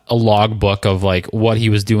a log book of like what he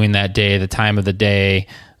was doing that day, the time of the day,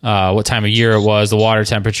 what time of year it was, the water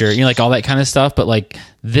temperature, like all that kind of stuff. But like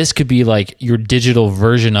this could be like your digital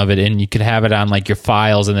version of it, and you could have it on like your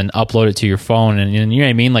files and then upload it to your phone, and you know what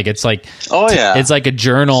I mean? Like it's like, it's like a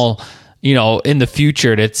journal, in the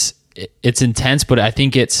future. It's intense, but I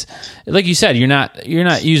think it's like you said, you're not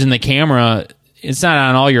using the camera. It's not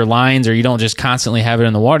on all your lines, or you don't just constantly have it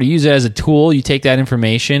in the water. You use it as a tool. You take that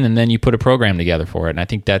information and then you put a program together for it. And I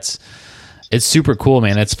think it's super cool,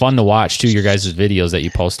 man. It's fun to watch too, your guys' videos that you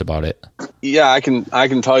post about it. Yeah, I can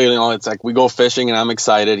tell you, it's like we go fishing and I'm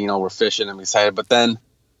excited, we're fishing, I'm excited. But then,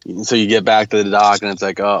 so you get back to the dock and it's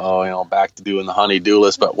like, back to doing the honey-do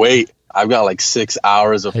list. But wait, I've got like 6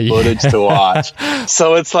 hours of footage to watch.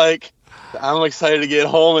 So it's like, I'm excited to get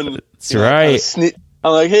home and that's right.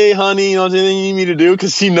 I'm like, hey, honey, is there anything you need me to do?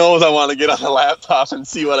 Because she knows I want to get on the laptop and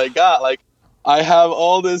see what I got. Like, I have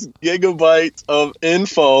all this gigabytes of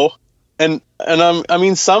info, and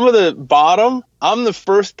some of the bottom, I'm the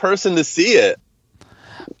first person to see it.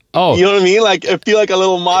 Oh, you know what I mean? Like, I feel like a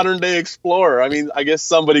little modern day explorer. I mean, I guess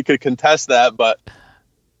somebody could contest that, but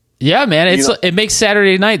yeah, man, it makes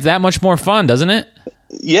Saturday night that much more fun, doesn't it?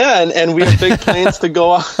 Yeah, and we have big plans to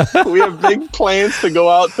go out. We have big plans to go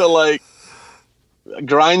out to like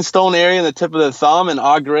Grindstone area in the tip of the thumb, and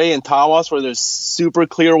Agre and Tawas, where there's super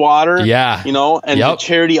clear water. Yeah. And the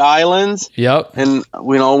Charity Islands. Yep. And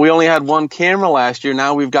we only had one camera last year.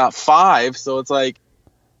 Now we've got 5. So it's like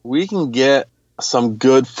we can get some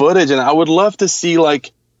good footage, and I would love to see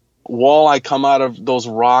like walleye come out of those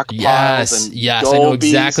rock piles. Yes, I know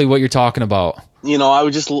exactly what you're talking about.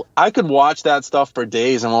 I could watch that stuff for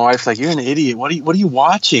days, and my wife's like, "You're an idiot. What are you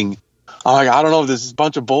watching?" I'm like, I don't know. There's a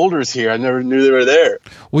bunch of boulders here. I never knew they were there.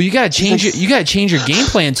 Well, you gotta change it. You gotta change your game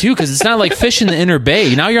plan too, because it's not like fishing the inner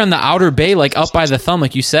bay. Now you're on the outer bay, like up by the thumb,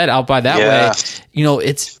 like you said, out by that way.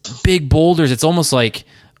 It's big boulders. It's almost like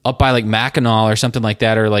up by like Mackinac or something like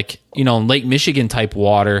that, or like Lake Michigan type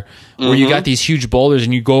water, where you got these huge boulders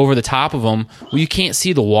and you go over the top of them. Well, you can't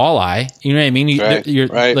see the walleye. You know what I mean?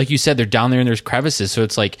 Right. Like you said, they're down there and there's crevices, so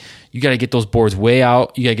it's like you got to get those boards way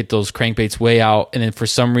out. You got to get those crankbaits way out, and then for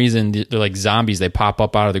some reason they're like zombies. They pop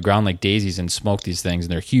up out of the ground like daisies and smoke these things,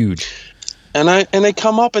 and they're huge. And they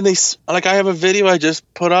come up and I have a video I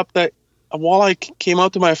just put up that a walleye came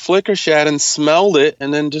out to my flicker shad and smelled it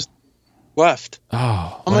and then just left.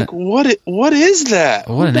 Oh, I'm like, what is that?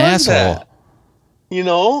 What an asshole.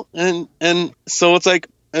 That? And so it's like,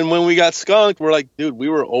 and when we got skunked, we're like, dude, we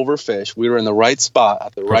were overfished. We were in the right spot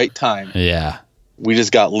at the right time. Yeah. We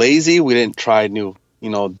just got lazy. We didn't try new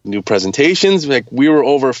presentations. Like, we were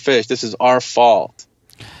overfished. This is our fault.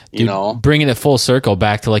 Bringing it full circle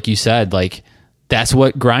back to, like you said, like that's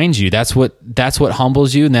what grinds you. That's what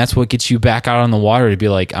humbles you. And that's what gets you back out on the water to be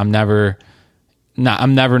like, I'm never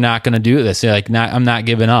not going to do this. Like, I'm not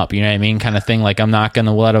giving up. You know what I mean? Kind of thing. Like, I'm not going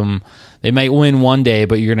to let them, they might win one day,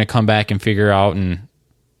 but you're going to come back and figure out. And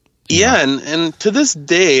and to this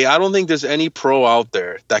day, I don't think there's any pro out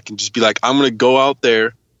there that can just be like, I'm going to go out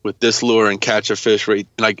there with this lure and catch a fish right.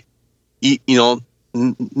 Like, no,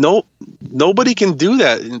 nobody can do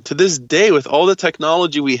that. And to this day, with all the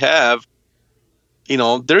technology we have,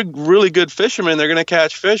 they're really good fishermen. They're going to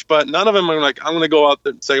catch fish, but none of them are like, I'm going to go out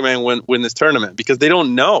there second man win this tournament, because they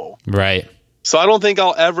don't know. Right. So I don't think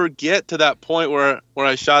I'll ever get to that point where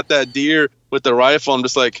I shot that deer with the rifle. I'm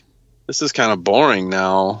just like, this is kind of boring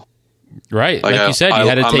now. Right. Like you said, you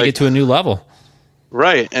had to take it to a new level.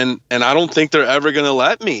 Right. And I don't think they're ever going to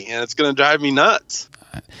let me, and it's going to drive me nuts.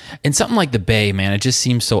 And something like the bay, man, it just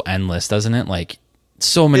seems so endless, doesn't it? Like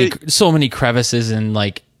so many crevices and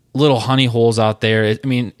like little honey holes out there.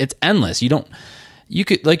 It's endless. You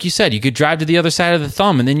could, like you said, you could drive to the other side of the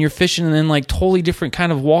thumb and then you're fishing in like totally different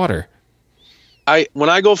kind of water. When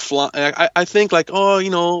I go flying, I think like,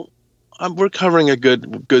 we're covering a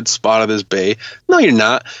good spot of this bay. No, you're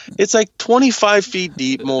not. It's like 25 feet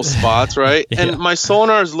deep, most spots, right? Yeah. And my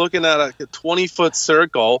sonar is looking at a 20-foot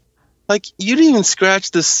circle. Like, you didn't even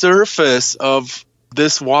scratch the surface of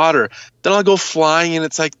this water. Then I'll go flying and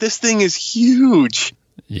it's like, this thing is huge.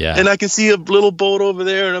 Yeah. And I can see a little boat over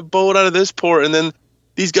there and a boat out of this port. And then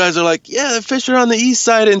these guys are like, yeah, the fish are on the east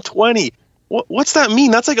side in 20. What's that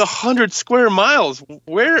mean? That's like 100 square miles.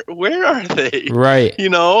 Where are they? Right. You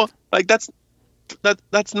know, like that's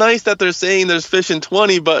nice that they're saying there's fish in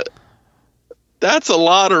 20, but that's a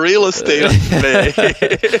lot of real estate on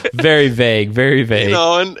the bay. Very vague, very vague. You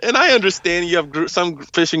know, and I understand you have some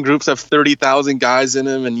fishing groups have 30,000 guys in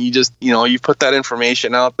them, and you just, you know, you put that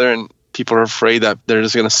information out there, and people are afraid that they're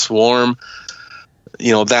just going to swarm,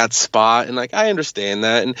 you know, that spot. And like, I understand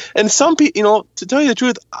that. And some people, you know, to tell you the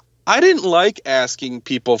truth, I didn't like asking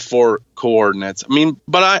people for coordinates. I mean,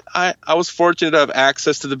 but I was fortunate to have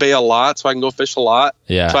access to the bay a lot, so I can go fish a lot.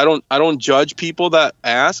 Yeah. So I don't judge people that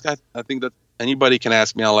ask. I think that anybody can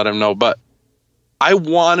ask me, I'll let them know. But I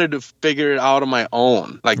wanted to figure it out on my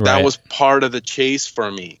own. Like, that was part of the chase for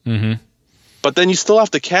me. Mm-hmm. But then you still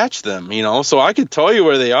have to catch them, you know. So I could tell you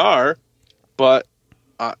where they are, but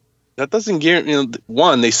that doesn't guarantee. You know,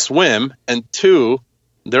 one, they swim, and two,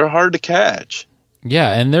 they're hard to catch.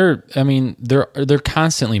 Yeah, and they're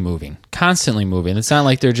constantly moving. It's not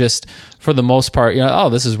like they're just, for the most part, you know, oh,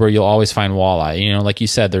 this is where you'll always find walleye. You know, like you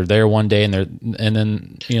said, they're there one day and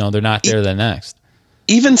then, you know, they're not there the next.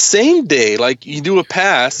 Even same day, like you do a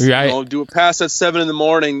pass, right. You know, do a pass at 7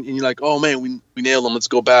 a.m, and you're like, oh man, we nailed them. Let's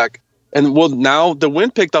go back. And well, now the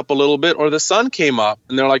wind picked up a little bit, or the sun came up,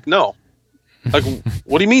 and they're like, no. Like,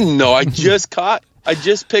 what do you mean no? I just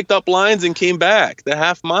picked up lines and came back the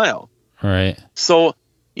half mile. Right. So,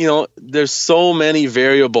 you know, there's so many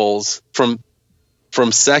variables from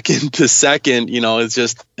second to second. You know, it's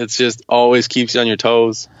just always keeps you on your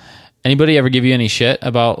toes. Anybody ever give you any shit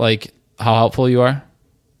about like how helpful you are?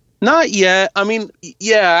 Not yet. I mean,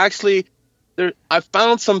 yeah, actually, I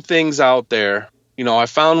found some things out there. You know, I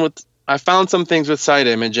found some things with side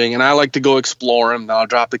imaging, and I like to go explore them. I'll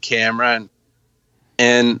drop the camera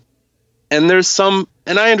and there's some,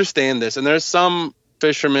 and I understand this, and there's some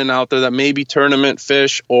fishermen out there that maybe tournament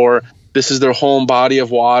fish, or this is their home body of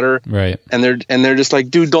water, right? And they're just like,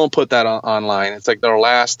 dude, don't put that online. It's like their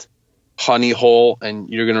last honey hole, and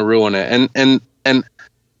you're gonna ruin it.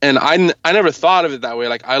 And I never thought of it that way.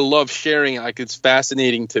 Like, I love sharing it. Like, it's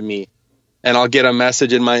fascinating to me, and I'll get a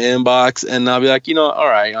message in my inbox, and I'll be like, you know, all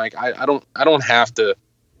right, like I don't have to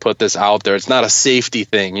put this out there. It's not a safety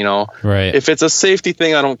thing, you know. Right. If it's a safety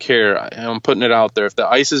thing, I don't care. I'm putting it out there. If the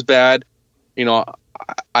ice is bad, you know,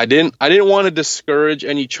 I didn't want to discourage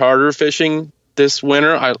any charter fishing this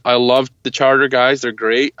winter. I love the charter guys. They're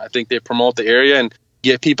great. I think they promote the area and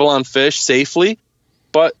get people on fish safely.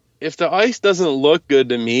 But if the ice doesn't look good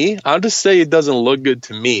to me, I'll just say it doesn't look good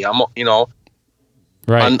to me. I'm, you know,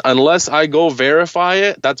 right. Unless I go verify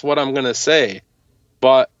it, that's what I'm going to say.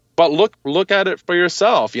 But look at it for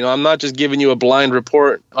yourself. You know, I'm not just giving you a blind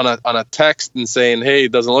report on a text and saying, hey,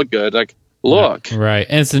 it doesn't look good. Like, look. Right.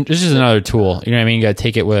 And it's just another tool. You know what I mean? You got to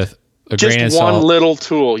take it with a grain of salt. Just one little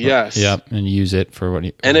tool, yes. Yep, and use it for what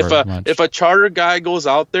you... And if a charter guy goes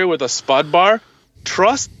out there with a spud bar,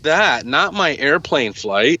 trust that, not my airplane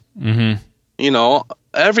flight. Mm-hmm. You know,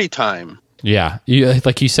 every time. Yeah.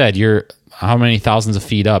 Like you said, you're how many thousands of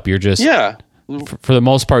feet up? You're just... Yeah. For the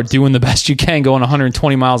most part, doing the best you can, going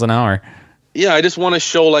 120 miles an hour. Yeah, I just want to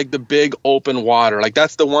show like the big open water. Like,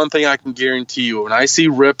 that's the one thing I can guarantee you. When I see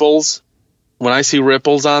ripples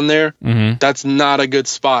on there, mm-hmm. That's not a good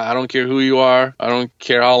spot. I don't care who you are. I don't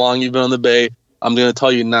care how long you've been on the bay. I'm going to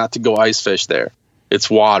tell you not to go ice fish there. It's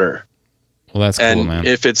water. Well, that's cool, man. And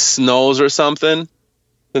if it snows or something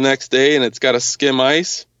the next day and it's got a skim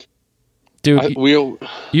ice, dude,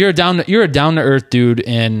 you're a down to earth dude,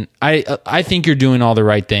 and I think you're doing all the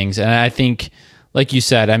right things. And I think, like you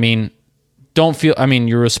said, I mean,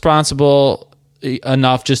 you're responsible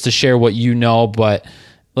enough just to share what you know, but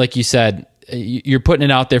like you said, you're putting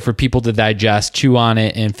it out there for people to digest, chew on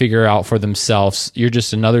it, and figure out for themselves. You're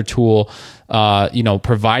just another tool, you know,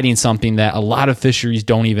 providing something that a lot of fisheries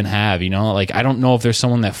don't even have. You know, like, I don't know if there's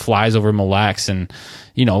someone that flies over Mille Lacs and,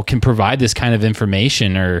 you know, can provide this kind of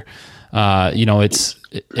information, or you know, it's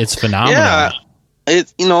phenomenal. Yeah,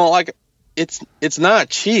 it's, you know, like, it's not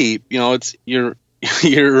cheap. You know, it's you're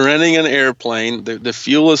renting an airplane. The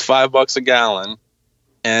fuel is $5 a gallon,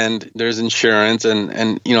 and there's insurance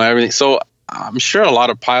and you know, everything. So I'm sure a lot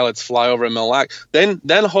of pilots fly over Mille Lacs, then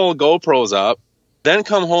haul GoPros up, then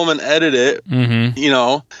come home and edit it, mm-hmm. you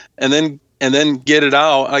know, and then get it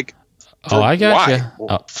out. Like, I got you.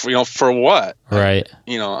 You know, for what? Right.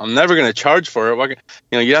 You know, I'm never going to charge for it.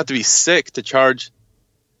 You know, you have to be sick to charge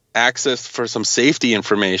access for some safety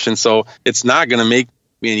information. So it's not going to make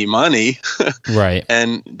me any money. Right.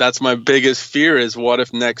 And that's my biggest fear is, what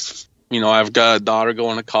if next, you know, I've got a daughter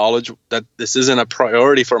going to college, that this isn't a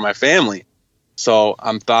priority for my family. So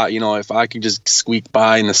I'm thought, if I could just squeak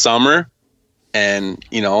by in the summer and,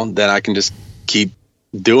 then I can just keep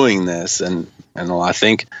doing this. And I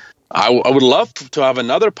think I would love to have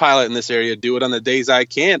another pilot in this area do it on the days I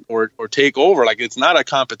can't or take over. Like, it's not a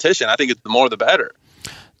competition. I think it's the more the better.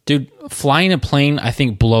 Dude, flying a plane, I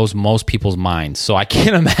think, blows most people's minds. So I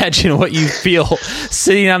can't imagine what you feel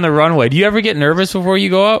sitting on the runway. Do you ever get nervous before you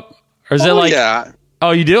go up? Or is it like, yeah. Oh,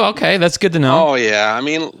 you do? Okay, that's good to know. Oh, yeah. I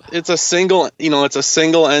mean, it's a single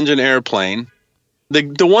engine airplane.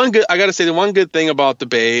 The one good thing about the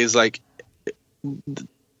Bay is, like,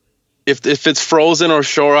 if it's frozen or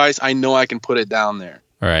shore ice, I know I can put it down there.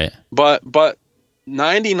 Right. But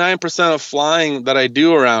 99% of flying that I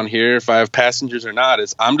do around here, if I have passengers or not,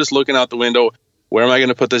 is I'm just looking out the window. Where am I going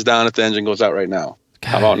to put this down if the engine goes out right now?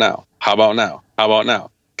 How about now? How about now? How about now?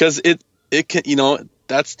 Because it can,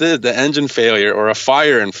 that's the engine failure or a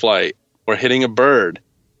fire in flight or hitting a bird.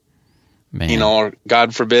 Man. Or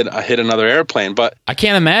God forbid I hit another airplane. But I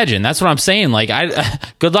can't imagine. That's what I'm saying. Like,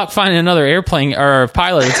 good luck finding another airplane or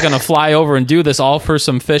pilot that's going to fly over and do this all for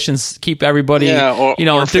some fish and keep everybody, or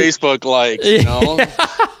Facebook likes,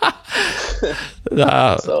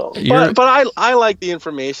 But I like the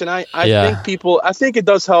information. I think it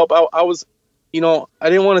does help. I was, I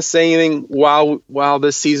didn't want to say anything while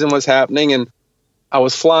this season was happening, and I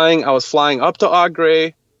was flying up to Au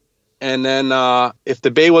Gres. And then if the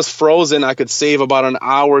bay was frozen, I could save about an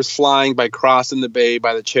hour's flying by crossing the bay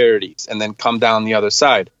by the Charities and then come down the other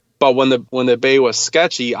side. But when the bay was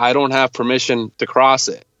sketchy, I don't have permission to cross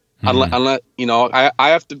it. Unless I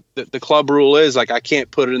have to. The club rule is, like, I can't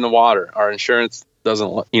put it in the water. Our insurance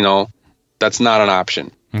doesn't. That's not an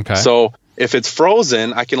option. Okay. So if it's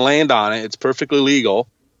frozen, I can land on it. It's perfectly legal.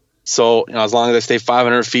 So as long as I stay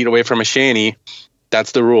 500 feet away from a shanty,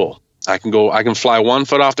 that's the rule. I can fly 1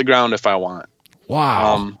 foot off the ground if I want.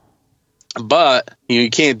 Wow. But you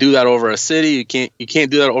can't do that over a city. You can't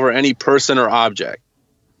do that over any person or object.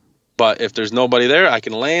 But if there's nobody there, I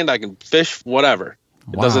can land, I can fish, whatever.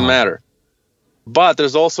 It doesn't matter. But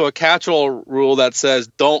there's also a catch-all rule that says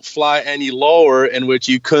don't fly any lower in which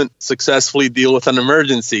you couldn't successfully deal with an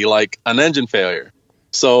emergency, like an engine failure.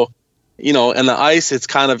 So, in the ice, it's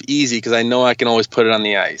kind of easy because I know I can always put it on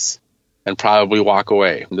the ice and probably walk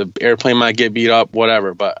away. The airplane might get beat up,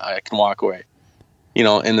 whatever, but I can walk away.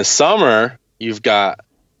 In the summer, you've got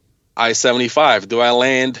I-75. Do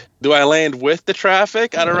I land with the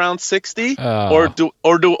traffic at around 60, or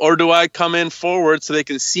do I come in forward so they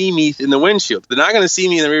can see me in the windshield? They're not going to see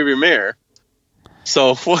me in the rearview mirror.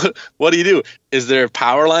 So what do you do? Is there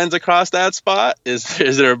power lines across that spot? Is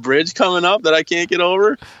there a bridge coming up that I can't get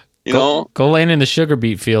over? Go land in the sugar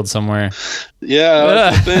beet field somewhere.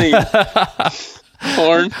 Yeah, that's the thing.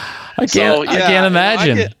 Corn. I can't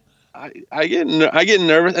imagine. I get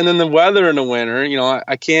nervous, and then the weather in the winter.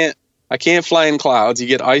 I can't fly in clouds. You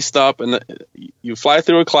get iced up, and you fly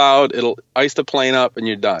through a cloud. It'll ice the plane up, and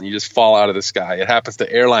you're done. You just fall out of the sky. It happens to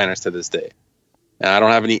airliners to this day. And I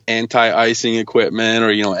don't have any anti-icing equipment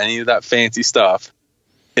or any of that fancy stuff.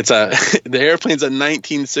 The airplane's a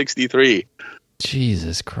 1963.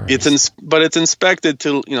 Jesus Christ! But it's inspected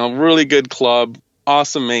to really good club,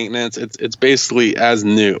 awesome maintenance. It's basically as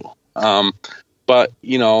new. But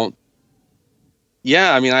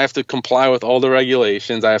yeah, I mean, I have to comply with all the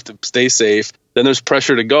regulations. I have to stay safe. Then there's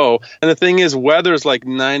pressure to go, and the thing is, weather is like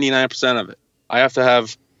 99% of it. I have to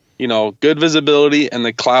have good visibility, and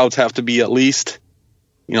the clouds have to be at least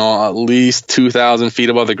 2,000 feet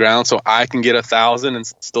above the ground, so I can get 1,000 and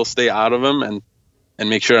still stay out of them and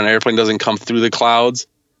make sure an airplane doesn't come through the clouds,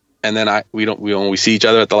 and then we see each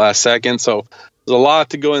other at the last second. So there's a lot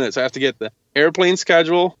to go in there. So I have to get the airplane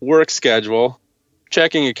schedule, work schedule,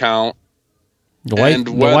 checking account, the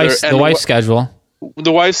wife's schedule,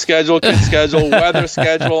 the wife's schedule, kid's schedule, weather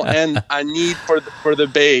schedule, and I need for the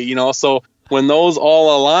bay. So when those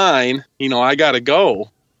all align, I got to go.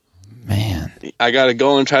 Man, I got to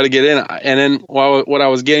go and try to get in. And then what I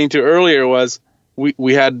was getting to earlier was,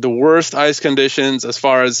 we had the worst ice conditions as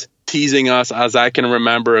far as teasing us as I can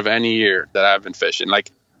remember of any year that I've been fishing.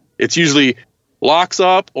 Like, it's usually locks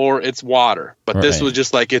up or it's water, but this was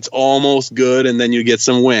just like, it's almost good, and then you get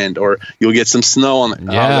some wind or you'll get some snow on it.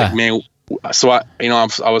 Yeah. I was like, man, so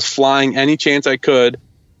I was flying any chance I could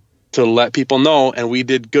to let people know, and we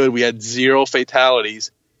did good. We had 0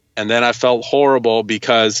 fatalities, and then I felt horrible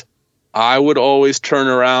because I would always turn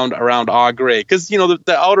around Au Gres because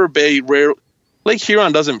the outer bay Lake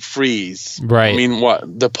Huron doesn't freeze. Right. I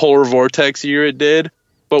mean, the polar vortex year it did,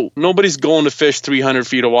 but nobody's going to fish 300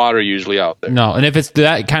 feet of water usually out there. No, and if it's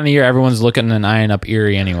that kind of year, everyone's looking and eyeing up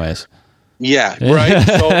Erie anyways. Yeah, right.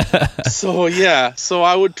 So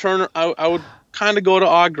I would kind of go to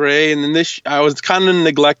Eau Gray, and then I was kind of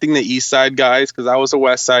neglecting the east side guys because I was a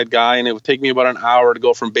west side guy, and it would take me about an hour to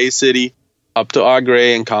go from Bay City up to Eau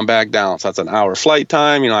Gray and come back down. So that's an hour flight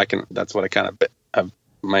time. That's what I kind of have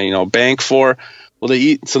my bank for.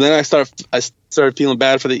 Well, so then I started feeling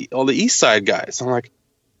bad for all the east side guys. I'm like,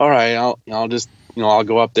 all right, I'll just I'll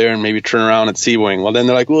go up there and maybe turn around at Sea Wing. Well, then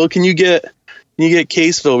they're like, well, can you get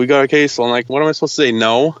Caseville? We got a Caseville. I'm like, what am I supposed to say?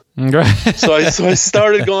 No. So I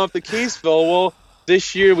started going up to Caseville. Well,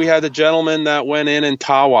 this year we had the gentleman that went in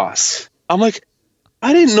Tawas. I'm like,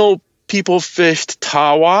 I didn't know people fished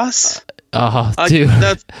Tawas. Oh, dude.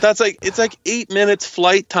 That's like, it's like 8 minutes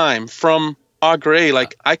flight time from Eau Gray.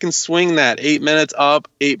 Like, I can swing that 8 minutes up,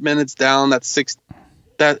 8 minutes down. That's six.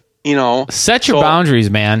 Set your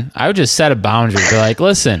boundaries, man. I would just set a boundary. Be like,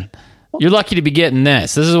 listen, you're lucky to be getting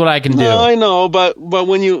this. This is what I can do. No, I know, but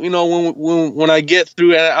when when I get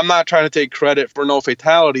through, and I'm not trying to take credit for no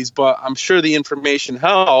fatalities, but I'm sure the information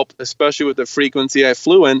helped, especially with the frequency I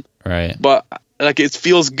flew in. Right. But like, it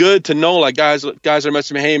feels good to know, like, guys are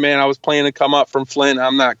messaging me, hey man, I was planning to come up from Flint.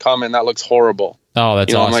 I'm not coming. That looks horrible. Oh,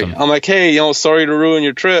 that's awesome. I'm like, hey, sorry to ruin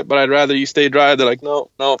your trip, but I'd rather you stay dry. They're like, no,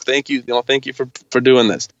 thank you. Thank you for doing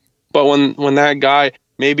this. But when that guy,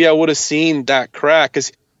 maybe I would have seen that crack,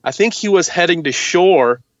 because I think he was heading to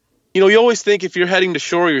shore. You always think if you're heading to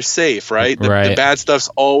shore, you're safe, right? The bad stuff's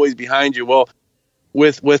always behind you. Well,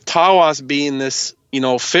 with Tawas being this,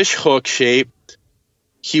 fish hook shape,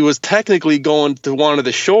 he was technically going to one of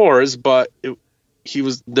the shores, but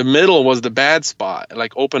the middle was the bad spot. It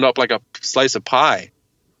like opened up like a slice of pie.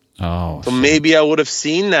 Oh. So maybe I would have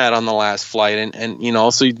seen that on the last flight.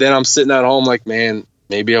 And so then I'm sitting at home like, man,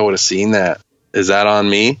 maybe I would have seen that. Is that on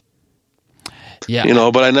me?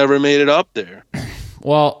 Yeah. But I never made it up there.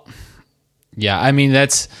 Well, yeah, I mean,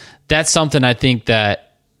 that's something I think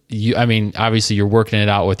that obviously you're working it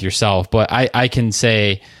out with yourself, but I can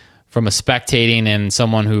say from a spectating and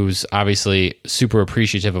someone who's obviously super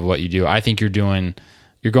appreciative of what you do, I think you're going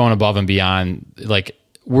above and beyond. Like,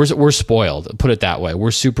 we're spoiled, put it that way.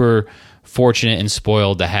 We're super fortunate and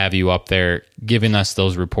spoiled to have you up there giving us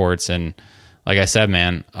those reports. And like I said,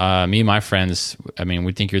 man, me and my friends,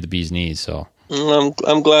 we think you're the bee's knees. So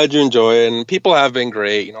I'm glad you enjoy it, and people have been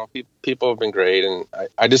great. People have been great, and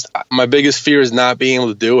I just, my biggest fear is not being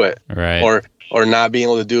able to do it, right? Or not being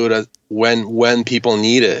able to do it when people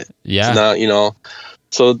need it. Yeah. It's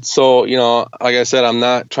not, so like I said, I'm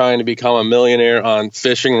not trying to become a millionaire on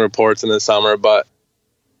fishing reports in the summer, but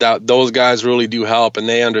those guys really do help, and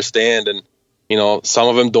they understand. And some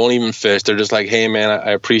of them don't even fish. They're just like, hey man,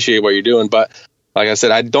 I appreciate what you're doing, but like I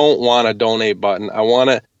said, I don't want a donate button.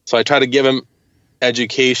 So I try to give them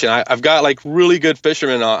education. I've got like really good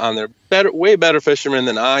fishermen on there, way better fishermen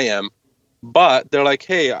than I am, but they're like,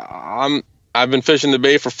 hey, I've been fishing the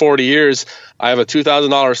bay for 40 years. I have a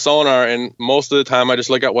 $2,000 sonar, and most of the time I just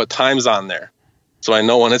look at what time's on there, so I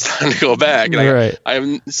know when it's time to go back. And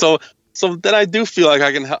right. So then I do feel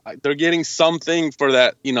like they're getting something for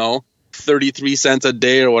that, 33 cents a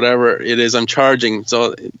day or whatever it is I'm charging.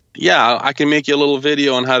 So yeah, I can make you a little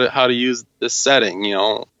video on how to use this setting,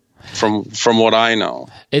 from what I know.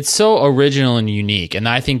 It's so original and unique, and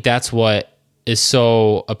I think that's what is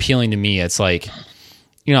so appealing to me. It's like,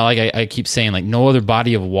 like I keep saying, like, no other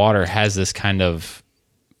body of water has this kind of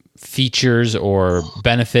features or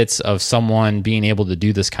benefits of someone being able to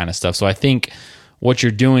do this kind of stuff. So I think what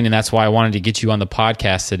you're doing, and that's why I wanted to get you on the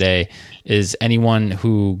podcast today, is anyone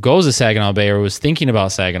who goes to Saginaw Bay or was thinking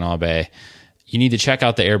about Saginaw Bay, you need to check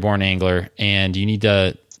out the Airborne Angler, and you need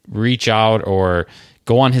to reach out or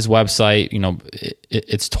go on his website.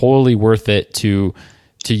 It's totally worth it to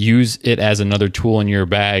use it as another tool in your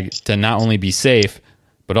bag to not only be safe,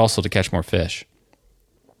 but also to catch more fish.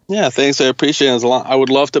 Yeah, thanks. I appreciate it. I would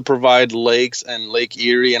love to provide lakes and Lake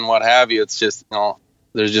Erie and what have you. It's just,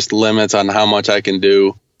 there's just limits on how much I can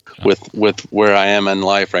do with where I am in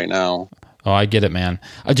life right now. Oh, I get it, man.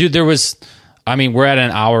 Dude, we're at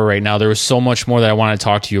an hour right now. There was so much more that I want to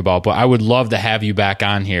talk to you about, but I would love to have you back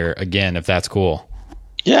on here again, if that's cool.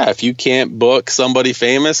 Yeah, if you can't book somebody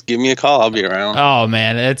famous, give me a call. I'll be around. Oh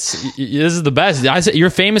man, this is the best.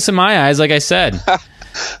 You're famous in my eyes, like I said.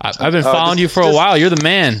 I've been following you for a while. You're the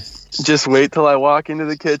man. Just wait till I walk into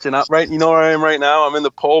the kitchen. You know where I am right now? I'm in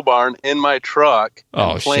the pole barn in my truck.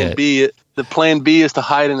 Oh, shit. The plan B is to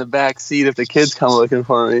hide in the back seat if the kids come looking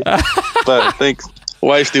for me. But I think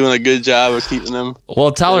wife's doing a good job of keeping them.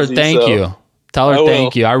 Well, tell her thank you. Tell her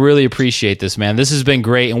thank you. I really appreciate this, man. This has been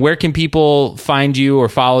great. And where can people find you or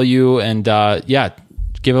follow you? And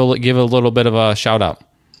give a little bit of a shout out.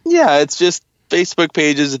 Yeah, it's just Facebook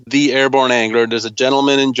page is The Airborne Angler. There's a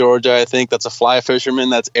gentleman in Georgia, I think, that's a fly fisherman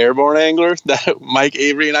that's Airborne Angler that Mike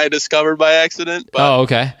Avery and I discovered by accident. But,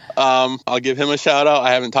 okay. I'll give him a shout out.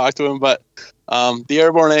 I haven't talked to him, but The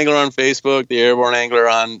Airborne Angler on Facebook, The Airborne Angler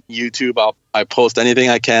on YouTube. I post anything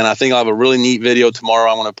I can. I think I'll have a really neat video tomorrow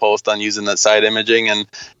I want to post on using that side imaging. And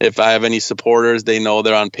if I have any supporters, they know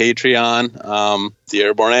they're on Patreon, The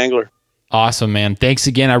Airborne Angler. Awesome, man. Thanks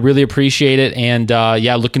again. I really appreciate it. And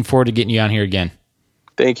yeah, looking forward to getting you on here again.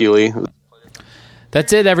 Thank you, Lee.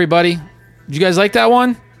 That's it, everybody. Did you guys like that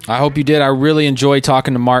one? I hope you did. I really enjoyed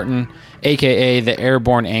talking to Martin, a.k.a. The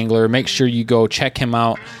Airborne Angler. Make sure you go check him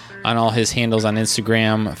out on all his handles on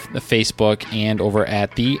Instagram, Facebook, and over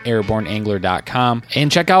at theairborneangler.com.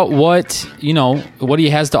 And check out what he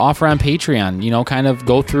has to offer on Patreon. Kind of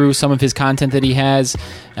go through some of his content that he has.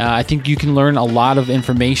 I think you can learn a lot of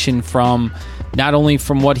information from not only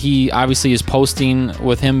from what he obviously is posting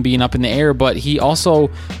with him being up in the air, but he also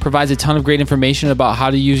provides a ton of great information about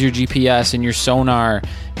how to use your GPS and your sonar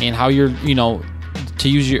and how you're, to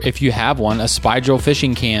use if you have one, a Spydro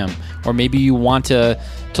fishing cam, or maybe you want to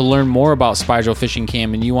learn more about Spydro fishing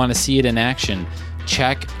cam and you want to see it in action.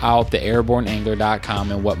 Check out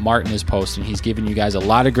theairborneangler.com and what Martin is posting. He's giving you guys a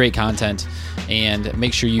lot of great content, and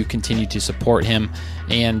make sure you continue to support him.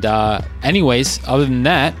 And anyways, other than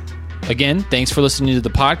that, again, thanks for listening to the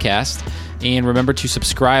podcast. And remember to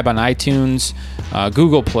subscribe on iTunes,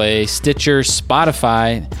 Google Play, Stitcher,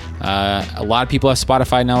 Spotify. A lot of people have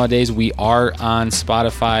Spotify nowadays. We are on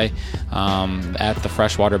Spotify at the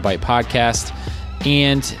Freshwater Bite Podcast.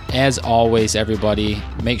 And as always, everybody,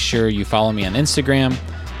 make sure you follow me on Instagram.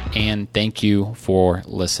 And thank you for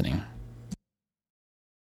listening.